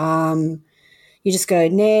develop you just go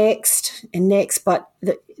next and next. But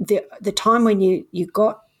the time when you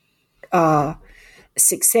got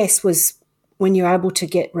success was when you're able to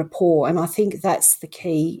get rapport. And I think that's the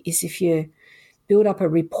key, is if you build up a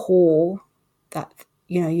rapport, that,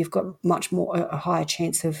 you've got much more, a higher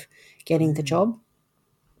chance of getting the job.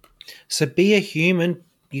 So be a human.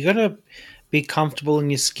 You got to be comfortable in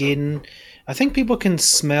your skin. I think people can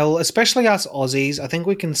smell, especially us Aussies, I think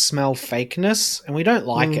we can smell fakeness and we don't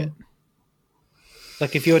like it.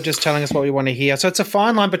 Like if you're just telling us what we want to hear. So it's a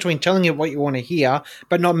fine line between telling you what you want to hear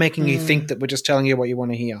but not making you think that we're just telling you what you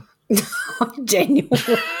want to hear. Daniel.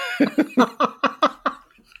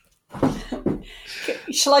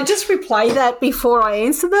 Shall I just replay that before I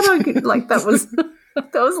answer that? Like that was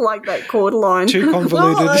like that chord line. Too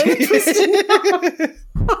convoluted.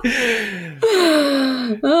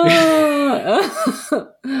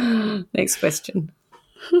 Next question.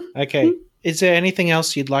 Okay. Is there anything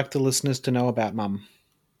else you'd like the listeners to know about Mum?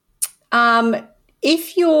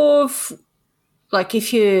 If you're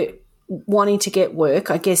wanting to get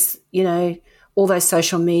work, I guess, all those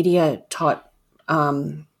social media type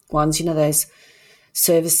ones, those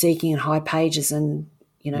service seeking and high pages, and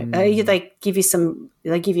they give you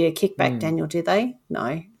a kickback, Daniel, do they?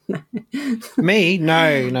 No. Me? No,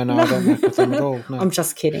 I don't work with them at all. No. I'm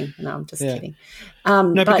just kidding. No, I'm just kidding.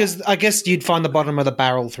 Because I guess you'd find the bottom of the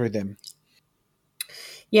barrel through them.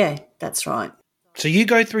 Yeah, that's right. So you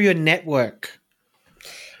go through your network?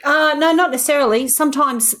 No, not necessarily.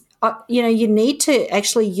 Sometimes, you need to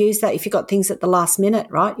actually use that if you've got things at the last minute,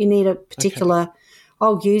 right? You need a particular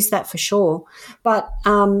I'll use that for sure. But,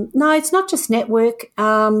 no, it's not just network.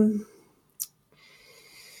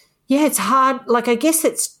 It's hard. Like, I guess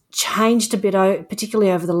it's changed a bit,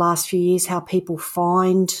 particularly over the last few years, how people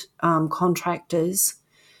find contractors.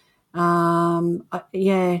 There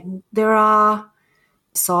are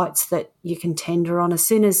sites that you can tender on. As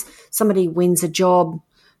soon as somebody wins a job,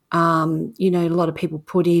 a lot of people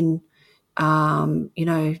put in,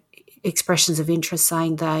 expressions of interest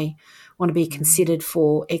saying they want to be considered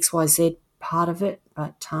for XYZ part of it.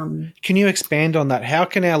 But can you expand on that? How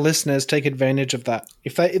can our listeners take advantage of that?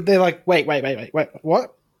 If they're like, wait,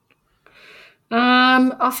 what?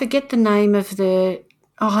 I forget the name of the.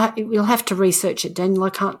 You'll have to research it, Daniel.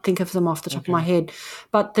 I can't think of them off the top of my head.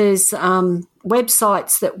 But there's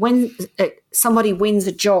websites that when somebody wins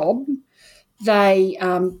a job, they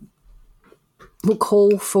will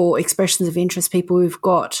call for expressions of interest, people who've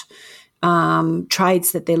got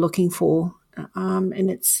trades that they're looking for,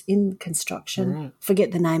 and it's in construction. Right.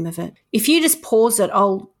 Forget the name of it. If you just pause it,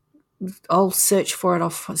 I'll search for it.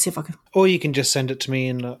 I'll see if I can. Or you can just send it to me.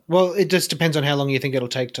 And it just depends on how long you think it'll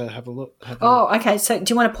take to have a look. Okay. So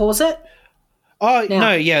do you want to pause it? Oh, now?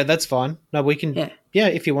 No, yeah, that's fine. No, we can. Yeah,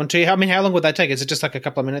 if you want to. I mean, how long would that take? Is it just like a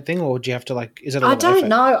couple of minute thing, or do you have to is it a lot of effort? I don't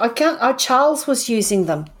know. I can't. Charles was using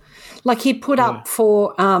them. Like he'd put up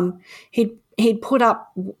for he'd put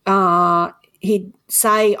up he'd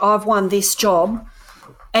say, I've won this job,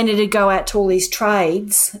 and it'd go out to all these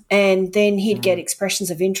trades, and then he'd get expressions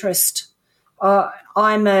of interest.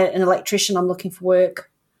 I'm an electrician. I'm looking for work.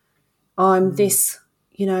 I'm this,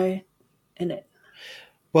 and it.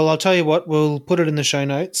 Well, I'll tell you what. We'll put it in the show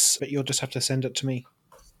notes, but you'll just have to send it to me.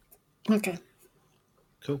 Okay.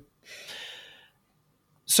 Cool.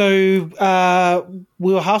 So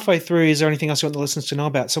we were halfway through. Is there anything else you want the listeners to know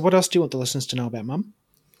about? So what else do you want the listeners to know about, Mum?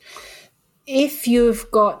 If you've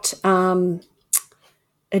got a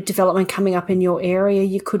development coming up in your area,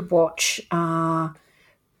 you could watch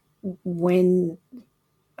when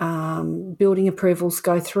building approvals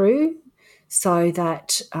go through, so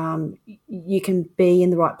that you can be in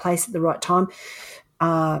the right place at the right time.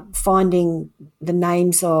 Finding the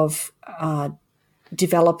names of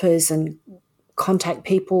developers and contact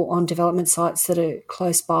people on development sites that are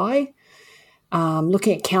close by.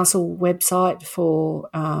 Looking at council website for,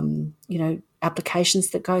 applications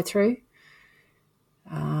that go through.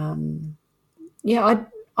 I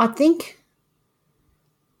think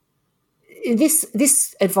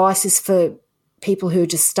this advice is for people who are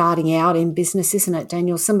just starting out in business, isn't it,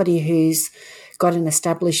 Daniel? Somebody who's got an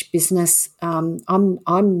established business. I'm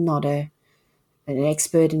not an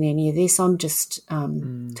expert in any of this. I'm just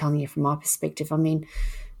telling you from my perspective. I mean,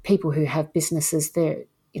 people who have businesses, they're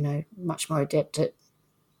much more adept at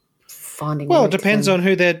finding. Well, it depends on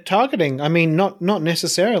who they're targeting. I mean, not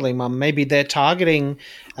necessarily, Mum. Maybe they're targeting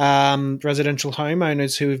residential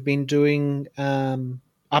homeowners who have been doing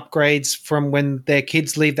upgrades from when their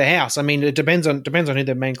kids leave the house. I mean, it depends on who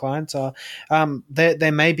their main clients are.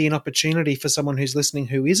 There may be an opportunity for someone who's listening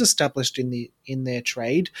who is established in their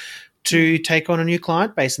trade to take on a new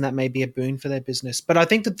client base, and that may be a boon for their business. But I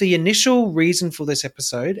think that the initial reason for this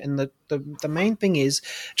episode and the main thing is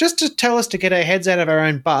just to tell us to get our heads out of our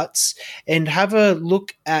own butts and have a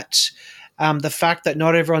look at the fact that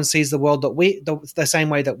not everyone sees the world that the same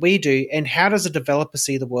way that we do, and how does a developer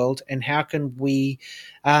see the world, and how can we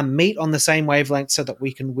meet on the same wavelength so that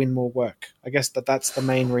we can win more work. I guess that's the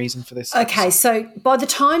main reason for this. Okay, so by the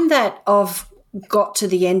time that I've got to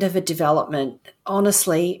the end of a development,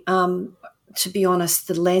 honestly, to be honest,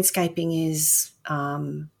 the landscaping is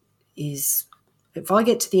if I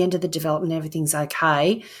get to the end of the development, everything's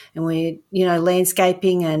okay, and we're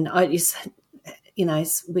landscaping, and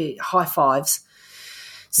we're high fives.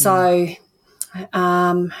 So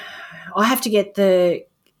I have to get the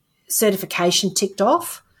certification ticked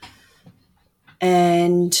off,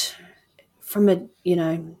 and from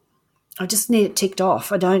I just need it ticked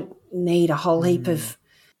off. I don't need a whole heap of.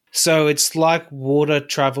 So it's like water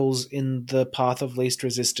travels in the path of least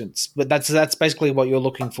resistance, but that's basically what you're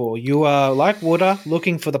looking for. You are like water,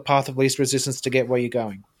 looking for the path of least resistance to get where you're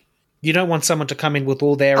going. You don't want someone to come in with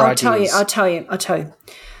all their ideas. I'll tell you.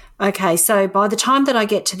 Okay, so by the time that I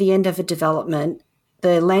get to the end of a development,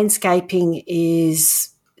 the landscaping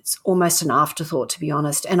it's almost an afterthought, to be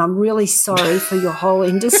honest. And I'm really sorry for your whole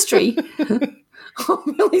industry.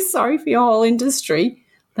 I'm really sorry for your whole industry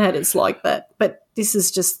that it's like that. But this is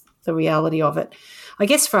just the reality of it. I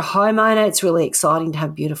guess for a homeowner, it's really exciting to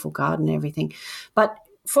have a beautiful garden and everything. But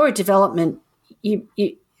for a development, you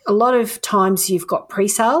a lot of times you've got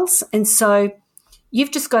pre-sales, and so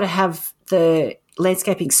you've just got to have the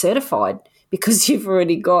landscaping certified because you've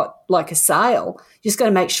already got like a sale. You just got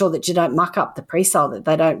to make sure that you don't muck up the pre-sale, that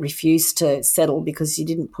they don't refuse to settle because you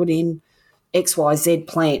didn't put in XYZ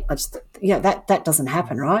plant. That doesn't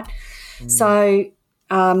happen, right? So,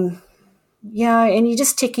 and you're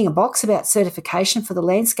just ticking a box about certification for the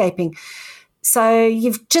landscaping. So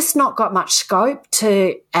you've just not got much scope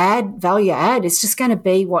to value add. It's just going to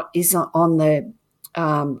be what is on the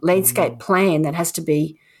landscape plan that has to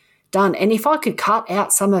be done. And if I could cut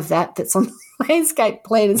out some of that's on the landscape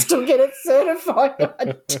plan and still get it certified,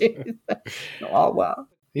 I'd do that. Oh, well.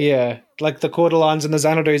 Yeah, like the quarter lines and the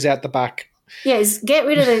Xanadu's out the back. Yes, get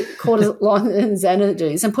rid of the quarter line and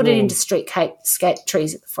Xanadu's and put it into streetscape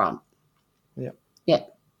trees at the front. Yep. Yeah.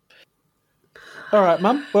 All right,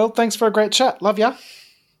 Mum. Well, thanks for a great chat. Love ya.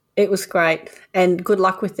 It was great. And good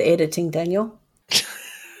luck with the editing, Daniel.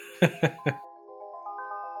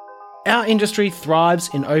 Our industry thrives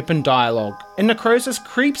in open dialogue, and necrosis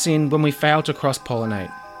creeps in when we fail to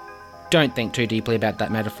cross-pollinate. Don't think too deeply about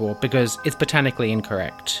that metaphor because it's botanically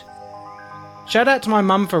incorrect. Shout out to my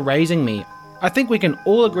mum for raising me. I think we can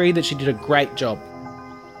all agree that she did a great job.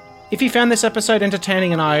 If you found this episode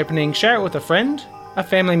entertaining and eye-opening, share it with a friend, a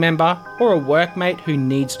family member, or a workmate who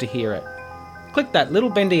needs to hear it. Click that little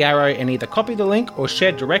bendy arrow and either copy the link or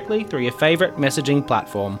share directly through your favourite messaging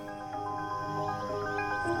platform.